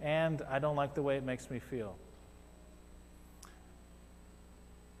me, and I don't like the way it makes me feel.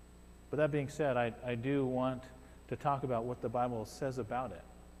 But that being said, I do want to talk about what the Bible says about it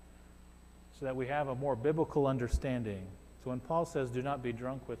so that we have a more biblical understanding. So when Paul says, do not be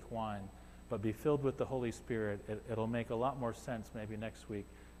drunk with wine, but be filled with the Holy Spirit, it'll make a lot more sense maybe next week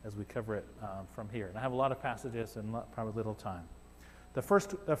as we cover it from here. And I have a lot of passages and probably little time. The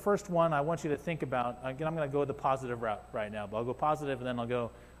first one I want you to think about, again, I'm going to go the positive route right now, but I'll go positive and then I'll go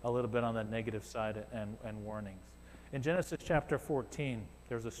a little bit on the negative side and warnings. In Genesis chapter 14,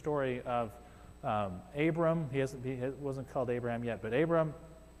 there's a story of Abram. He wasn't called Abraham yet, but Abram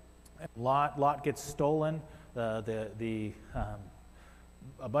Lot gets stolen. A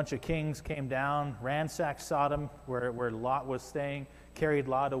bunch of kings came down, ransacked Sodom, where Lot was staying, carried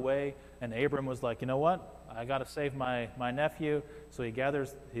Lot away, and Abram was like, you know what? I got to save my nephew. So he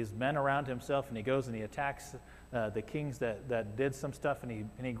gathers his men around himself, and he goes and he attacks the kings that did some stuff, and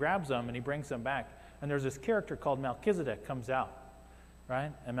he grabs them and he brings them back. And there's this character called Melchizedek comes out,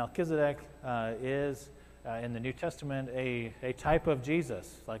 right? And Melchizedek is in the New Testament a type of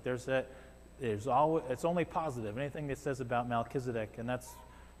Jesus. Like it's only positive. Anything that says about Melchizedek, and that's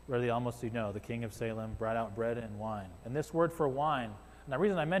really almost, the king of Salem brought out bread and wine. And this word for wine, and the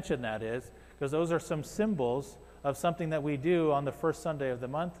reason I mention that is because those are some symbols of something that we do on the first Sunday of the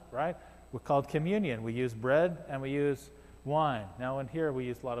month, right? We're called communion. We use bread and we use wine. Now in here we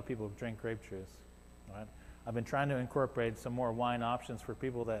use a lot of people who drink grape juice, right? I've been trying to incorporate some more wine options for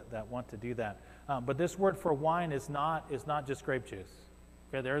people that want to do that. But this word for wine is not just grape juice.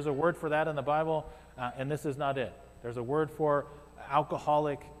 Okay, there is a word for that in the Bible, and this is not it. There's a word for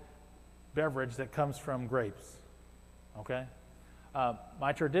alcoholic beverage that comes from grapes. Okay?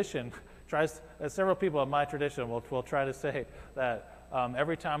 My tradition several people in my tradition will try to say that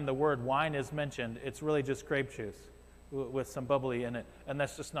every time the word wine is mentioned, it's really just grape juice with some bubbly in it, and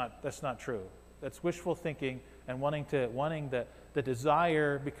that's not true. That's wishful thinking and wanting the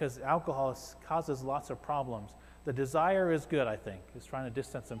desire, because alcohol causes lots of problems. The desire is good, I think, is trying to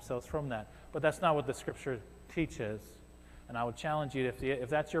distance themselves from that, but that's not what the Scripture teaches. And I would challenge you, if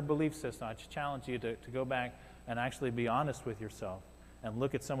that's your belief system, I challenge you to go back and actually be honest with yourself and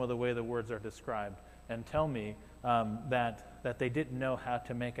look at some of the way the words are described and tell me that they didn't know how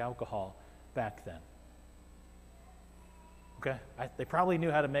to make alcohol back then. Okay? They probably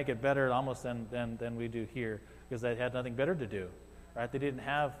knew how to make it better almost than we do here, because they had nothing better to do. Right? They didn't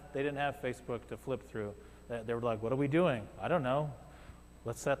have Facebook to flip through. They were like, what are we doing? I don't know.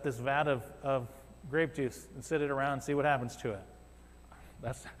 Let's set this vat of grape juice and sit it around and see what happens to it.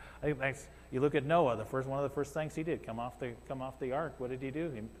 I think that's, you look at Noah, one of the first things he did, come off the ark. What did he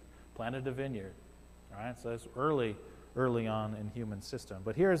do? He planted a vineyard. All right, so that's early on in human system.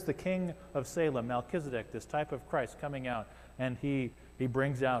 But here's the king of Salem, Melchizedek, this type of Christ coming out, and he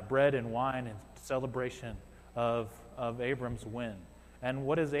brings out bread and wine in celebration of Abram's win. And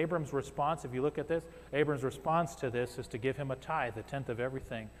what is Abram's response? If you look at this, Abram's response to this is to give him a tithe, a tenth of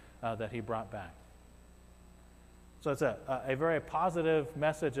everything that he brought back. So it's a very positive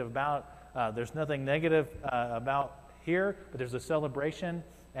message about, there's nothing negative about here, but there's a celebration.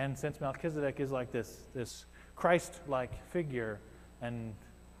 And since Melchizedek is like this Christ-like figure, and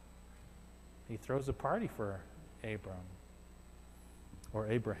he throws a party for Abram, or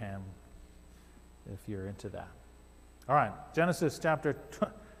Abraham, if you're into that. All right, Genesis chapter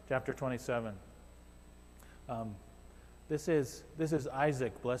 27. This is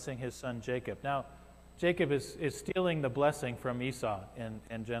Isaac blessing his son Jacob. Now, Jacob is stealing the blessing from Esau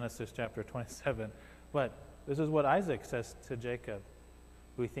in Genesis chapter 27. But this is what Isaac says to Jacob,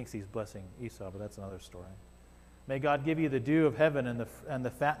 who he thinks he's blessing Esau, but that's another story. May God give you the dew of heaven and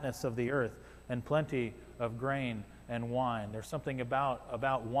the fatness of the earth, and plenty of grain and wine. There's something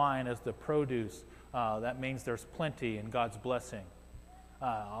about wine as the produce. That means there's plenty in God's blessing.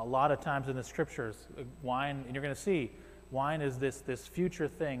 A lot of times in the Scriptures, wine, and you're going to see, wine is this future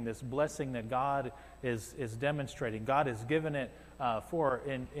thing, this blessing that God is demonstrating. God has given it for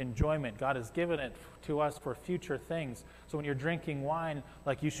enjoyment. God has given it to us for future things. So when you're drinking wine,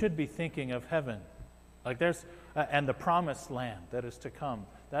 like, you should be thinking of heaven. Like there's and the promised land that is to come.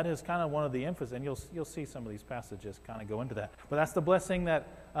 That is kind of one of the emphasis, and you'll see some of these passages kind of go into that. But that's the blessing that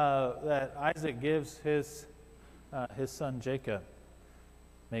Isaac gives his son Jacob.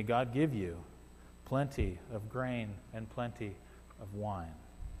 May God give you plenty of grain and plenty of wine.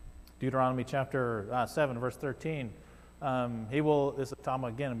 Deuteronomy chapter 7, verse 13. This is talking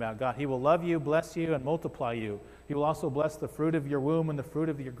again about God. He will love you, bless you, and multiply you. He will also bless the fruit of your womb and the fruit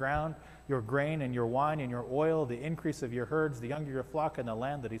of your ground, your grain and your wine and your oil, the increase of your herds, the young of your flock, and the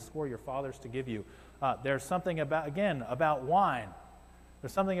land that he swore your fathers to give you. There's something about wine.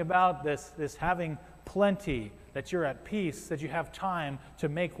 There's something about this having plenty, that you're at peace, that you have time to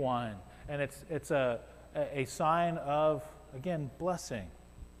make wine. And it's a sign of, again, blessing.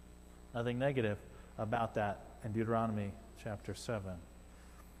 Nothing negative about that in Deuteronomy chapter 7.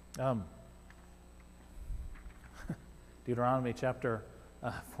 Deuteronomy chapter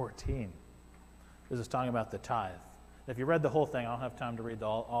 14. This is talking about the tithe. If you read the whole thing, I don't have time to read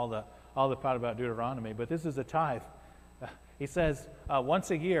all the part about Deuteronomy, but this is a tithe. He says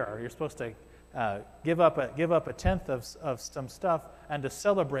once a year you're supposed to give up a tenth of some stuff and to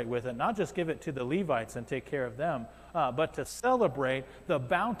celebrate with it, not just give it to the Levites and take care of them, but to celebrate the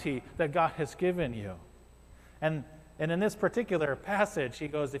bounty that God has given you. And in this particular passage, he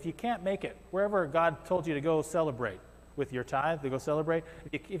goes, if you can't make it, wherever God told you to go celebrate with your tithe, to go celebrate,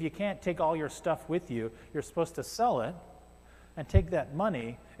 if you can't take all your stuff with you, you're supposed to sell it and take that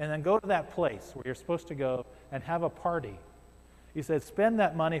money and then go to that place where you're supposed to go and have a party. He said, spend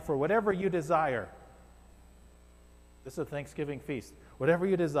that money for whatever you desire. This is a Thanksgiving feast. Whatever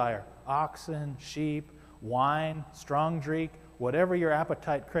you desire, oxen, sheep, wine, strong drink, whatever your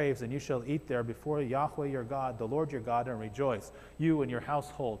appetite craves, and you shall eat there before Yahweh your God, the Lord your God, and rejoice, you and your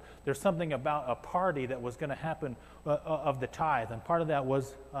household. There's something about a party that was going to happen of the tithe, and part of that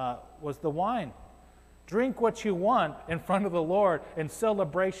was the wine. Drink what you want in front of the Lord in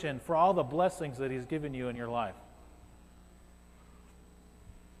celebration for all the blessings that he's given you in your life.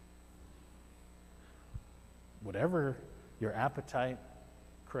 Whatever your appetite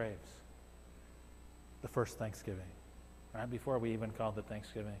craves. The first Thanksgiving, right? Before we even called it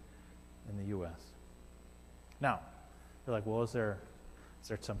Thanksgiving in the U.S. Now, you're like, well, is there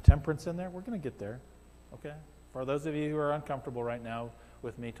some temperance in there? We're going to get there, okay? For those of you who are uncomfortable right now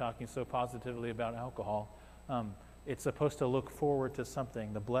with me talking so positively about alcohol, it's supposed to look forward to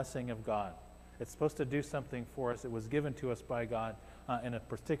something, the blessing of God. It's supposed to do something for us. It was given to us by God in a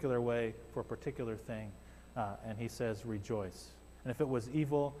particular way for a particular thing. And he says, rejoice. And if it was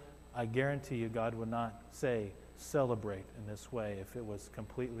evil, I guarantee you God would not say, celebrate in this way if it was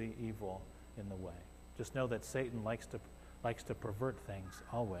completely evil in the way. Just know that Satan likes to pervert things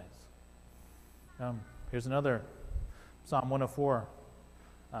always. Here's another, Psalm 104,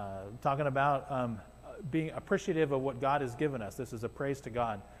 talking about being appreciative of what God has given us. This is a praise to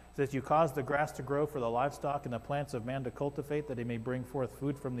God. It says, you cause the grass to grow for the livestock and the plants of man to cultivate, that he may bring forth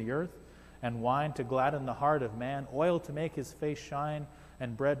food from the earth, and wine to gladden the heart of man, oil to make his face shine,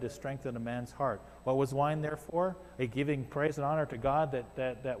 and bread to strengthen a man's heart. What was wine there for? A giving praise and honor to God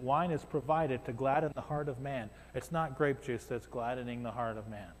that wine is provided to gladden the heart of man. It's not grape juice that's gladdening the heart of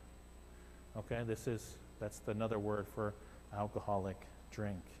man. Okay, that's another word for alcoholic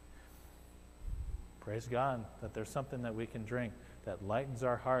drink. Praise God that there's something that we can drink that lightens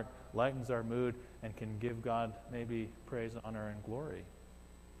our heart, lightens our mood, and can give God maybe praise, honor, and glory.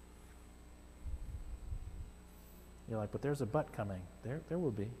 You're like, but there's a but coming. There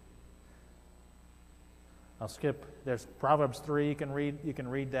will be. I'll skip. There's Proverbs 3. You can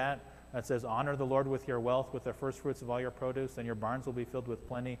read that. That says, honor the Lord with your wealth, with the first fruits of all your produce, and your barns will be filled with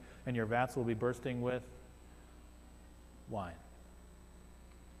plenty, and your vats will be bursting with wine.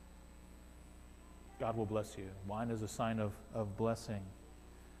 God will bless you. Wine is a sign of blessing.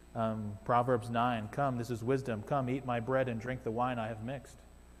 Proverbs 9. Come, this is wisdom. Come, eat my bread and drink the wine I have mixed.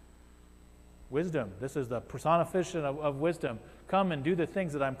 Wisdom. This is the personification of wisdom. Come and do the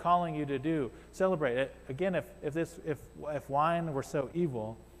things that I'm calling you to do. Celebrate it. Again, if wine were so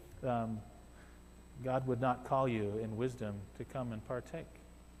evil, God would not call you in wisdom to come and partake.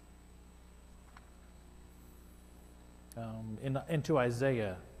 Into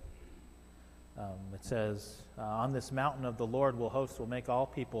Isaiah, it says, on this mountain of the Lord will make all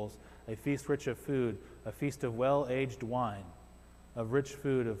peoples a feast rich of food, a feast of well-aged wine, of rich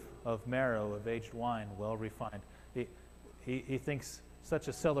food, of marrow, of aged wine, well refined. He thinks such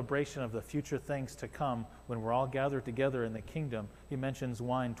a celebration of the future things to come when we're all gathered together in the kingdom. He mentions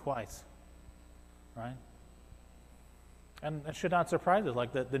wine twice, right? And it should not surprise us.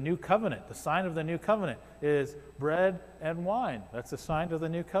 Like the new covenant, the sign of the new covenant is bread and wine. That's the sign of the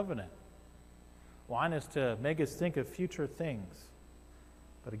new covenant. Wine is to make us think of future things.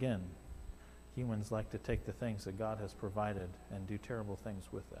 But again, humans like to take the things that God has provided and do terrible things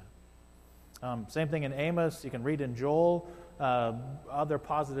with that. Same thing in Amos. You can read in Joel. Other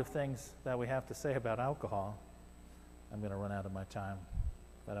positive things that we have to say about alcohol. I'm going to run out of my time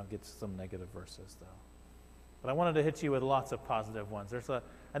if I don't get to some negative verses, though. But I wanted to hit you with lots of positive ones.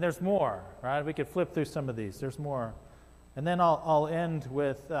 And there's more, right? We could flip through some of these. There's more. And then I'll end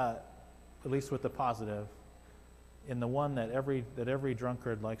with, at least with the positive, in the one that every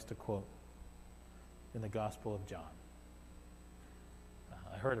drunkard likes to quote, in the Gospel of John.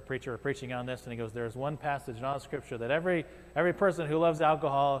 I heard a preacher preaching on this, and he goes, there's one passage in all Scripture that every person who loves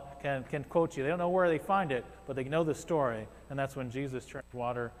alcohol can quote you. They don't know where they find it, but they know the story, and that's when Jesus turned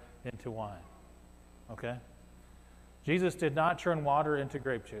water into wine. Okay? Jesus did not turn water into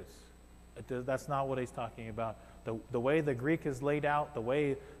grape juice. That's not what he's talking about. The way the Greek is laid out, the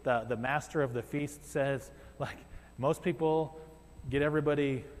way the master of the feast says, like, most people get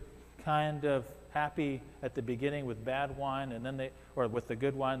everybody kind of happy at the beginning with bad wine, and then with the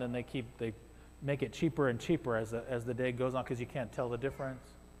good wine, then they make it cheaper and cheaper as the day goes on because you can't tell the difference.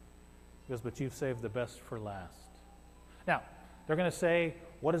 He goes, but you've saved the best for last. Now, they're going to say,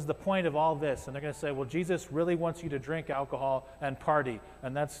 what is the point of all this? And they're going to say, well, Jesus really wants you to drink alcohol and party.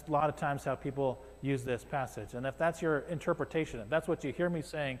 And that's a lot of times how people use this passage. And if that's your interpretation, if that's what you hear me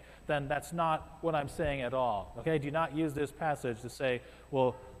saying, then that's not what I'm saying at all. Okay? Do not use this passage to say,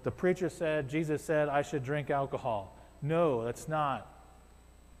 well, the preacher said, Jesus said, I should drink alcohol. No, that's not.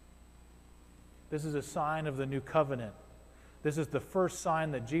 This is a sign of the new covenant. This is the first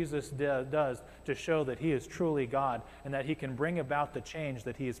sign that Jesus does to show that he is truly God and that he can bring about the change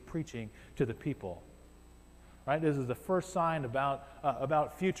that he is preaching to the people. Right? This is the first sign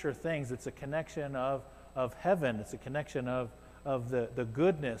about future things. It's a connection of heaven. It's a connection of the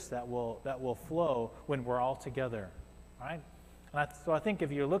goodness that will flow when we're all together. Right? So I think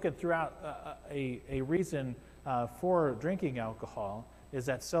if you're looking throughout a reason for drinking alcohol is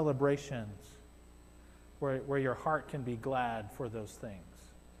that celebrations where your heart can be glad for those things.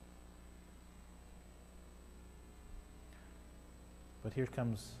 But here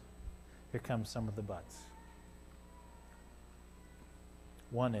comes some of the buts.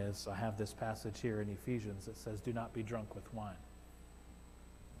 One is, I have this passage here in Ephesians that says, do not be drunk with wine.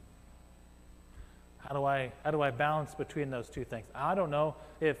 How do I balance between those two things? I don't know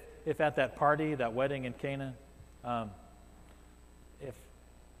if at that party, that wedding in Canaan,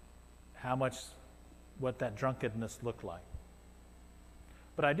 what that drunkenness looked like.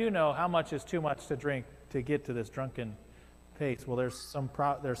 But I do know how much is too much to drink to get to this drunken pace. Well, there's some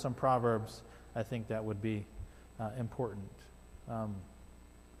proverbs I think that would be important. It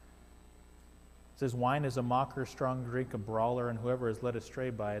says, wine is a mocker, strong drink, a brawler, and whoever is led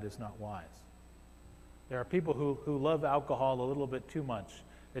astray by it is not wise. There are people who love alcohol a little bit too much.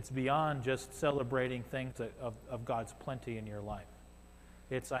 It's beyond just celebrating things of God's plenty in your life.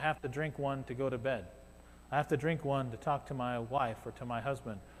 It's, I have to drink one to go to bed. I have to drink one to talk to my wife or to my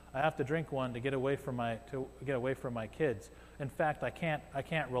husband. I have to drink one to get away from my kids. In fact, I can't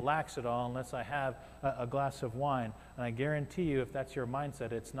relax at all unless I have a glass of wine. And I guarantee you, if that's your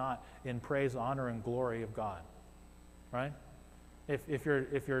mindset, it's not in praise, honor, and glory of God, right? If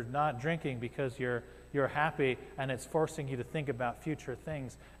you're not drinking because you're happy and it's forcing you to think about future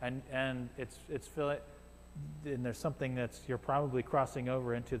things and there's something that's you're probably crossing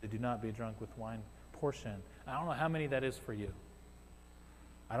over into the do not be drunk with wine portion. I don't know how many that is for you.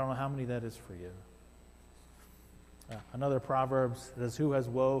 Another Proverbs says, who has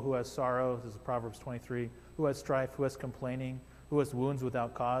woe, who has sorrow? This is Proverbs 23. Who has strife, who has complaining? Who has wounds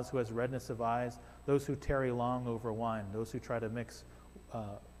without cause? Who has redness of eyes? Those who tarry long over wine. Those who try to mix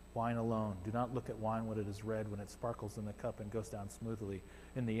wine alone. Do not look at wine when it is red, when it sparkles in the cup and goes down smoothly.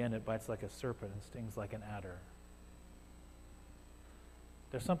 In the end, it bites like a serpent and stings like an adder.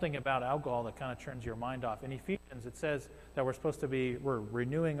 There's something about alcohol that kind of turns your mind off. In Ephesians, it says that we're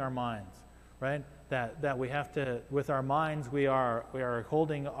renewing our minds, right? That we have to, with our minds, we are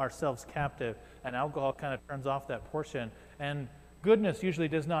holding ourselves captive, and alcohol kind of turns off that portion. And goodness usually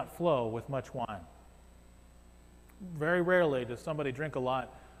does not flow with much wine. Very rarely does somebody drink a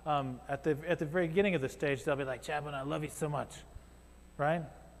lot. At the very beginning of the stage, they'll be like, Chaplain, I love you so much, right?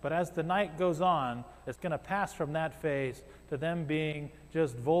 But as the night goes on, it's going to pass from that phase to them being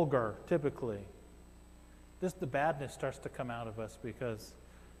just vulgar, typically. The badness starts to come out of us because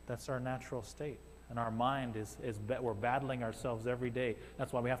that's our natural state. And our mind we're battling ourselves every day.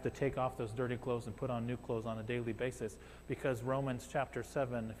 That's why we have to take off those dirty clothes and put on new clothes on a daily basis. Because Romans chapter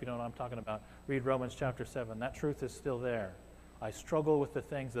 7, if you don't know what I'm talking about, read Romans chapter 7. That truth is still there. I struggle with the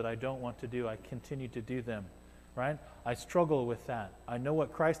things that I don't want to do. I continue to do them. Right? I struggle with that. I know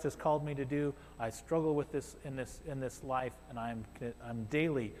what Christ has called me to do. I struggle with this in this life, and I'm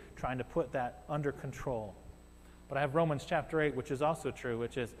daily trying to put that under control. But I have Romans chapter 8, which is also true,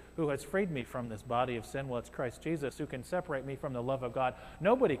 which is, who has freed me from this body of sin? Well, it's Christ Jesus. Who can separate me from the love of God?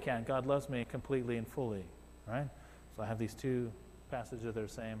 Nobody can. God loves me completely and fully. Right? So I have these two passages that are the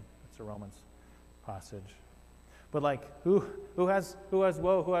same. It's a Romans passage. But like, who has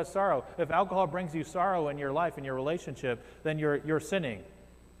woe, who has sorrow? If alcohol brings you sorrow in your life, in your relationship, then you're sinning.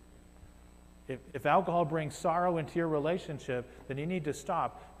 If alcohol brings sorrow into your relationship, then you need to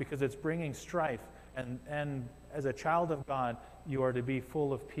stop because it's bringing strife. And as a child of God, you are to be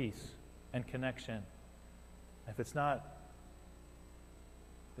full of peace and connection. If it's not,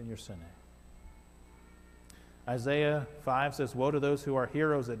 then you're sinning. Isaiah 5 says, woe to those who are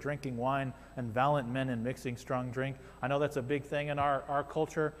heroes at drinking wine and valiant men in mixing strong drink. I know that's a big thing in our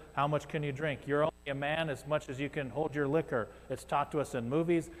culture. How much can you drink? You're only a man as much as you can hold your liquor. It's taught to us in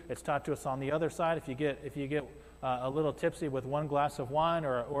movies. It's taught to us on the other side. If you get a little tipsy with one glass of wine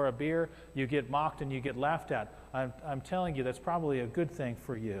or a beer, you get mocked and you get laughed at. I'm telling you, that's probably a good thing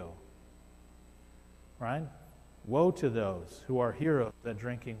for you. Right? Woe to those who are heroes at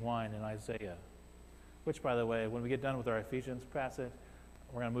drinking wine in Isaiah. Which, by the way, when we get done with our Ephesians passage,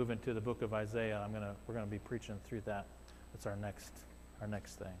 we're going to move into the book of Isaiah. We're going to be preaching through that. That's our next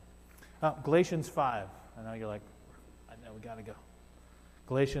thing. Galatians 5. I know you're like, I know we got to go.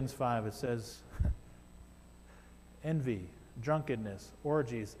 Galatians 5, it says, envy, drunkenness,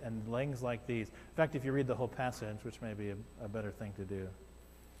 orgies, and things like these. In fact, if you read the whole passage, which may be a better thing to do.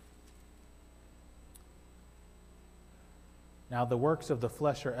 Now the works of the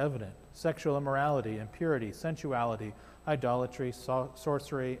flesh are evident: sexual immorality, impurity, sensuality, idolatry,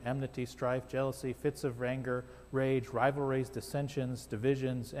 sorcery, enmity, strife, jealousy, fits of anger, rage, rivalries, dissensions,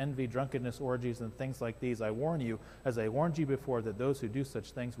 divisions, envy, drunkenness, orgies, and things like these. I warn you, as I warned you before, that those who do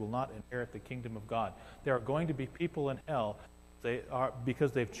such things will not inherit the kingdom of God. There are going to be people in hell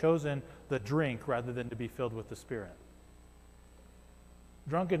because they've chosen the drink rather than to be filled with the Spirit.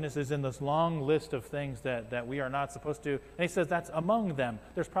 Drunkenness is in this long list of things that we are not supposed to. And he says that's among them.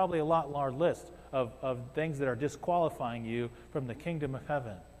 There's probably a lot larger list of things that are disqualifying you from the kingdom of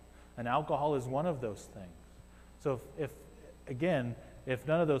heaven. And alcohol is one of those things. So if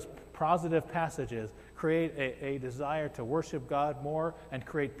none of those positive passages create a desire to worship God more and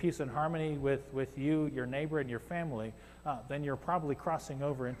create peace and harmony with you, your neighbor, and your family, then you're probably crossing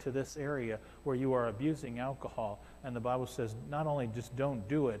over into this area where you are abusing alcohol. And the Bible says not only just don't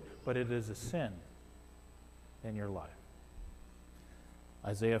do it, but it is a sin in your life.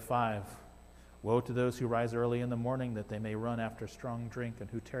 Isaiah 5, woe to those who rise early in the morning that they may run after strong drink, and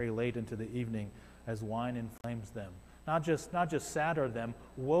who tarry late into the evening as wine inflames them. Not just sad are them,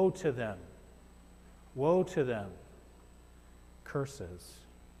 woe to them. Woe to them. Curses.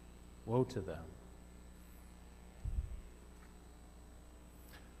 Woe to them.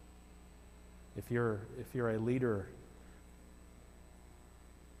 If you're a leader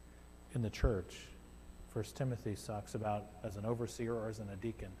in the church, 1 Timothy talks about as an overseer or as a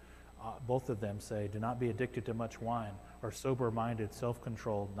deacon. Both of them say, do not be addicted to much wine, or sober-minded,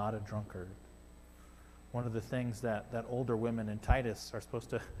 self-controlled, not a drunkard. One of the things that older women in Titus are supposed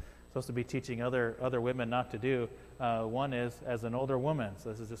to be teaching other women not to do, one is as an older woman. So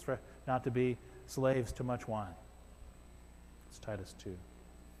this is just not to be slaves to much wine. It's Titus 2.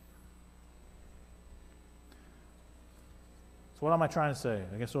 So what am I trying to say?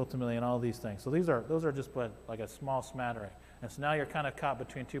 I guess ultimately in all these things. So those are just like a small smattering. And so now you're kind of caught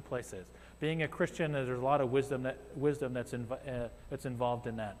between two places. Being a Christian, there's a lot of wisdom that's involved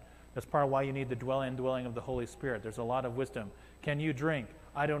in that. That's part of why you need the indwelling of the Holy Spirit. There's a lot of wisdom. Can you drink?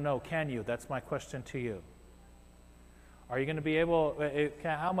 I don't know. Can you? That's my question to you. Are you going to be able?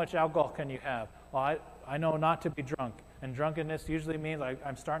 How much alcohol can you have? Well, I know not to be drunk. And drunkenness usually means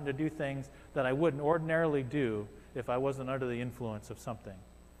I'm starting to do things that I wouldn't ordinarily do if I wasn't under the influence of something.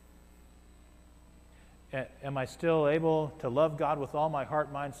 Am I still able to love God with all my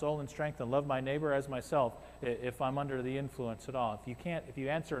heart, mind, soul, and strength, and love my neighbor as myself if I'm under the influence at all? If you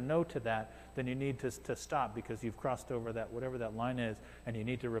answer no to that, then you need to stop, because you've crossed over that, whatever that line is, and you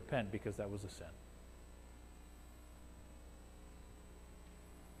need to repent because that was a sin.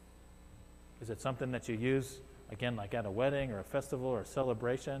 Is it something that you use, again, like at a wedding or a festival or a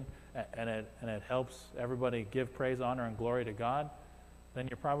celebration, and it helps everybody give praise, honor, and glory to God? Then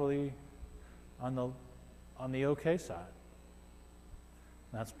you're probably on the okay side.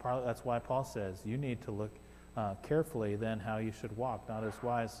 That's why Paul says you need to look carefully then how you should walk, not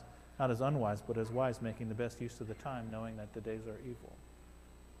as unwise, but as wise, making the best use of the time, knowing that the days are evil.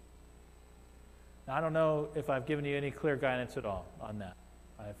 Now, I don't know if I've given you any clear guidance at all on that.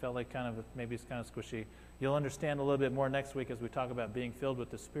 I felt like maybe it's kind of squishy. You'll understand a little bit more next week as we talk about being filled with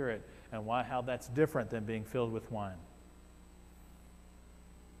the Spirit and how that's different than being filled with wine.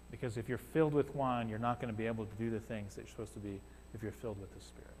 Because if you're filled with wine, you're not going to be able to do the things that you're supposed to be if you're filled with the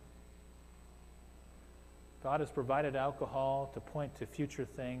Spirit. God has provided alcohol to point to future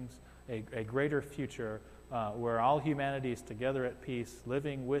things, a greater future where all humanity is together at peace,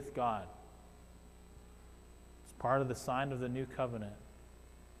 living with God. It's part of the sign of the new covenant.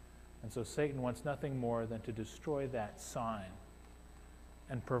 And so Satan wants nothing more than to destroy that sign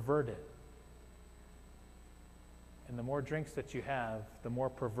and pervert it. And the more drinks that you have, the more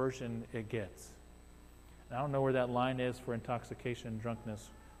perversion it gets. And I don't know where that line is for intoxication and drunkenness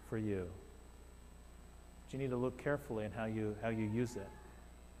for you. But you need to look carefully in how you use it.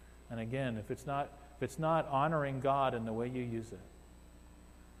 And again, if it's not honoring God in the way you use it,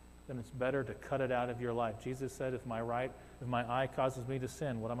 then it's better to cut it out of your life. Jesus said, if my eye causes me to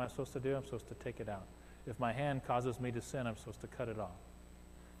sin, what am I supposed to do? I'm supposed to take it out. If my hand causes me to sin, I'm supposed to cut it off.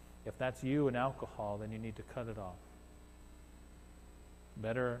 If that's you and alcohol, then you need to cut it off.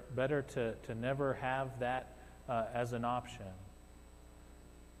 Better to never have that as an option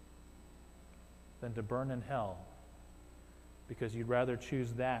than to burn in hell, because you'd rather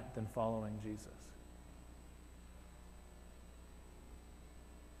choose that than following Jesus.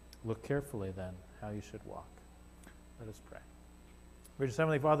 Look carefully then how you should walk. Let us pray. Gracious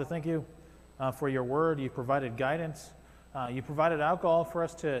Heavenly Father, thank you for your word. You provided guidance. You provided alcohol for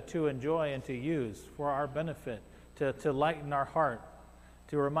us to enjoy and to use for our benefit, to lighten our heart,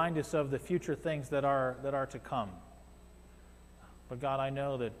 to remind us of the future things that are to come. But God, I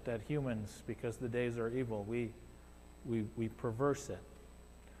know that humans, because the days are evil, we perverse it.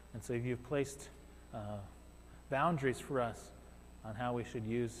 And so you've placed boundaries for us on how we should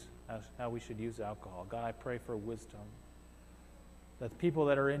use alcohol. God, I pray for wisdom, that the people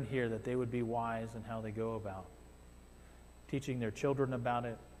that are in here, that they would be wise in how they go about teaching their children about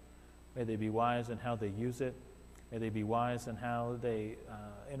it. May they be wise in how they use it. May they be wise in how they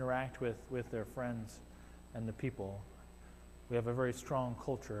interact with their friends and the people. We have a very strong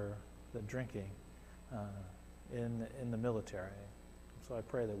culture that drinking in the military. So I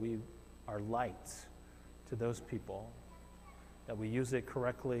pray that we are lights to those people, that we use it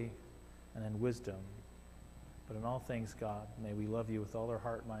correctly and in wisdom. But in all things, God, may we love you with all our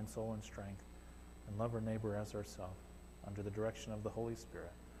heart, mind, soul, and strength, and love our neighbor as ourselves, under the direction of the Holy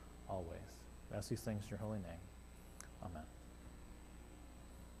Spirit, always. We ask these things in your holy name. Amen.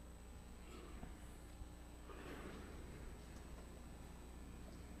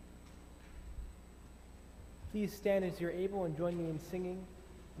 Please stand as you're able and join me in singing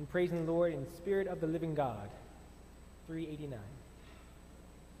and praising the Lord in Spirit of the Living God, 389.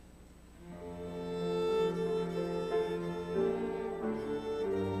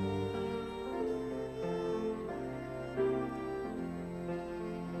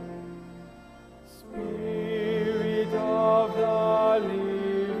 Spirit of the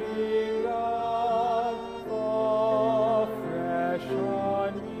living God, fall fresh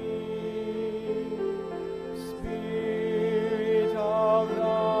on me. Spirit of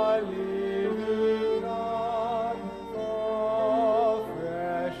the living God, fall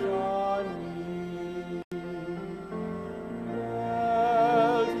fresh on me.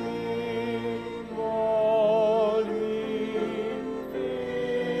 Melt me, mold me,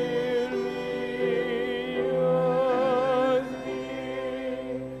 fill me,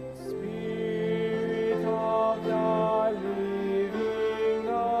 use me. Spirit of the living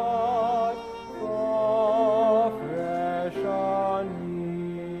God, fall fresh on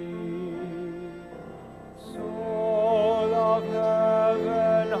me. Soul of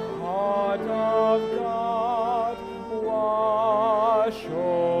heaven, heart of God, wash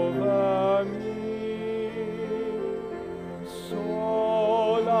over me.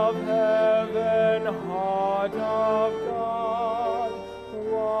 Soul of heaven, heart of God,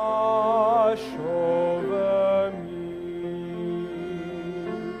 wash over me.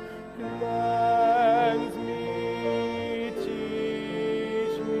 Cleanse me,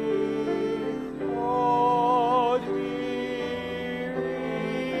 teach me, hold me,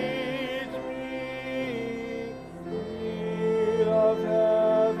 reach me. Wheel of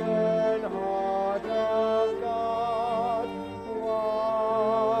heaven, heart of God,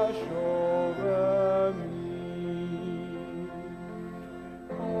 wash over me.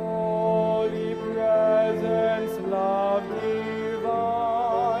 Holy presence, love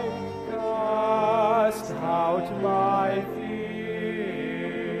divine, cast out my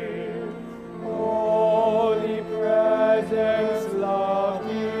fear. Holy presence, love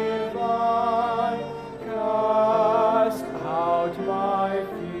divine, cast out my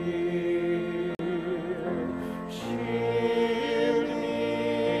fear. Shield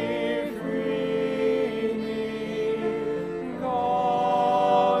me, free me,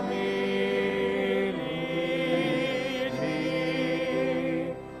 call me, lead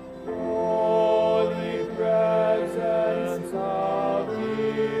me. Holy presence of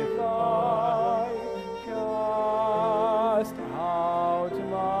divine, cast out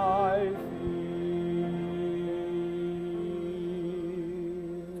my fear.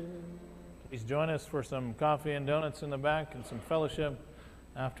 Please join us for some coffee and donuts in the back and some fellowship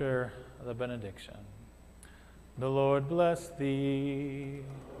after the benediction. The Lord bless thee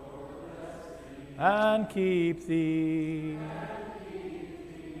and keep thee.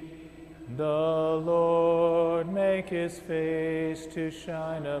 The Lord make his face to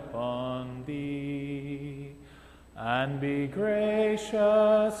shine upon thee and be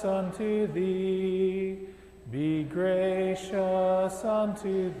gracious unto thee. Be gracious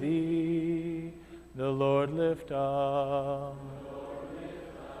unto thee. The Lord lift up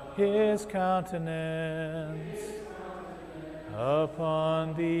his countenance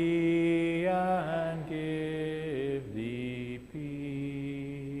upon thee and give thee peace.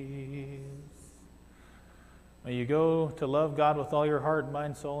 May you go to love God with all your heart,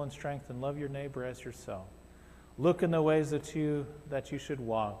 mind, soul, and strength, and love your neighbor as yourself. Look in the ways that you should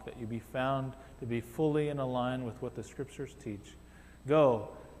walk, that you be found to be fully in line with what the Scriptures teach. Go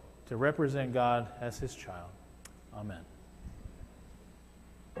to represent God as his child. Amen.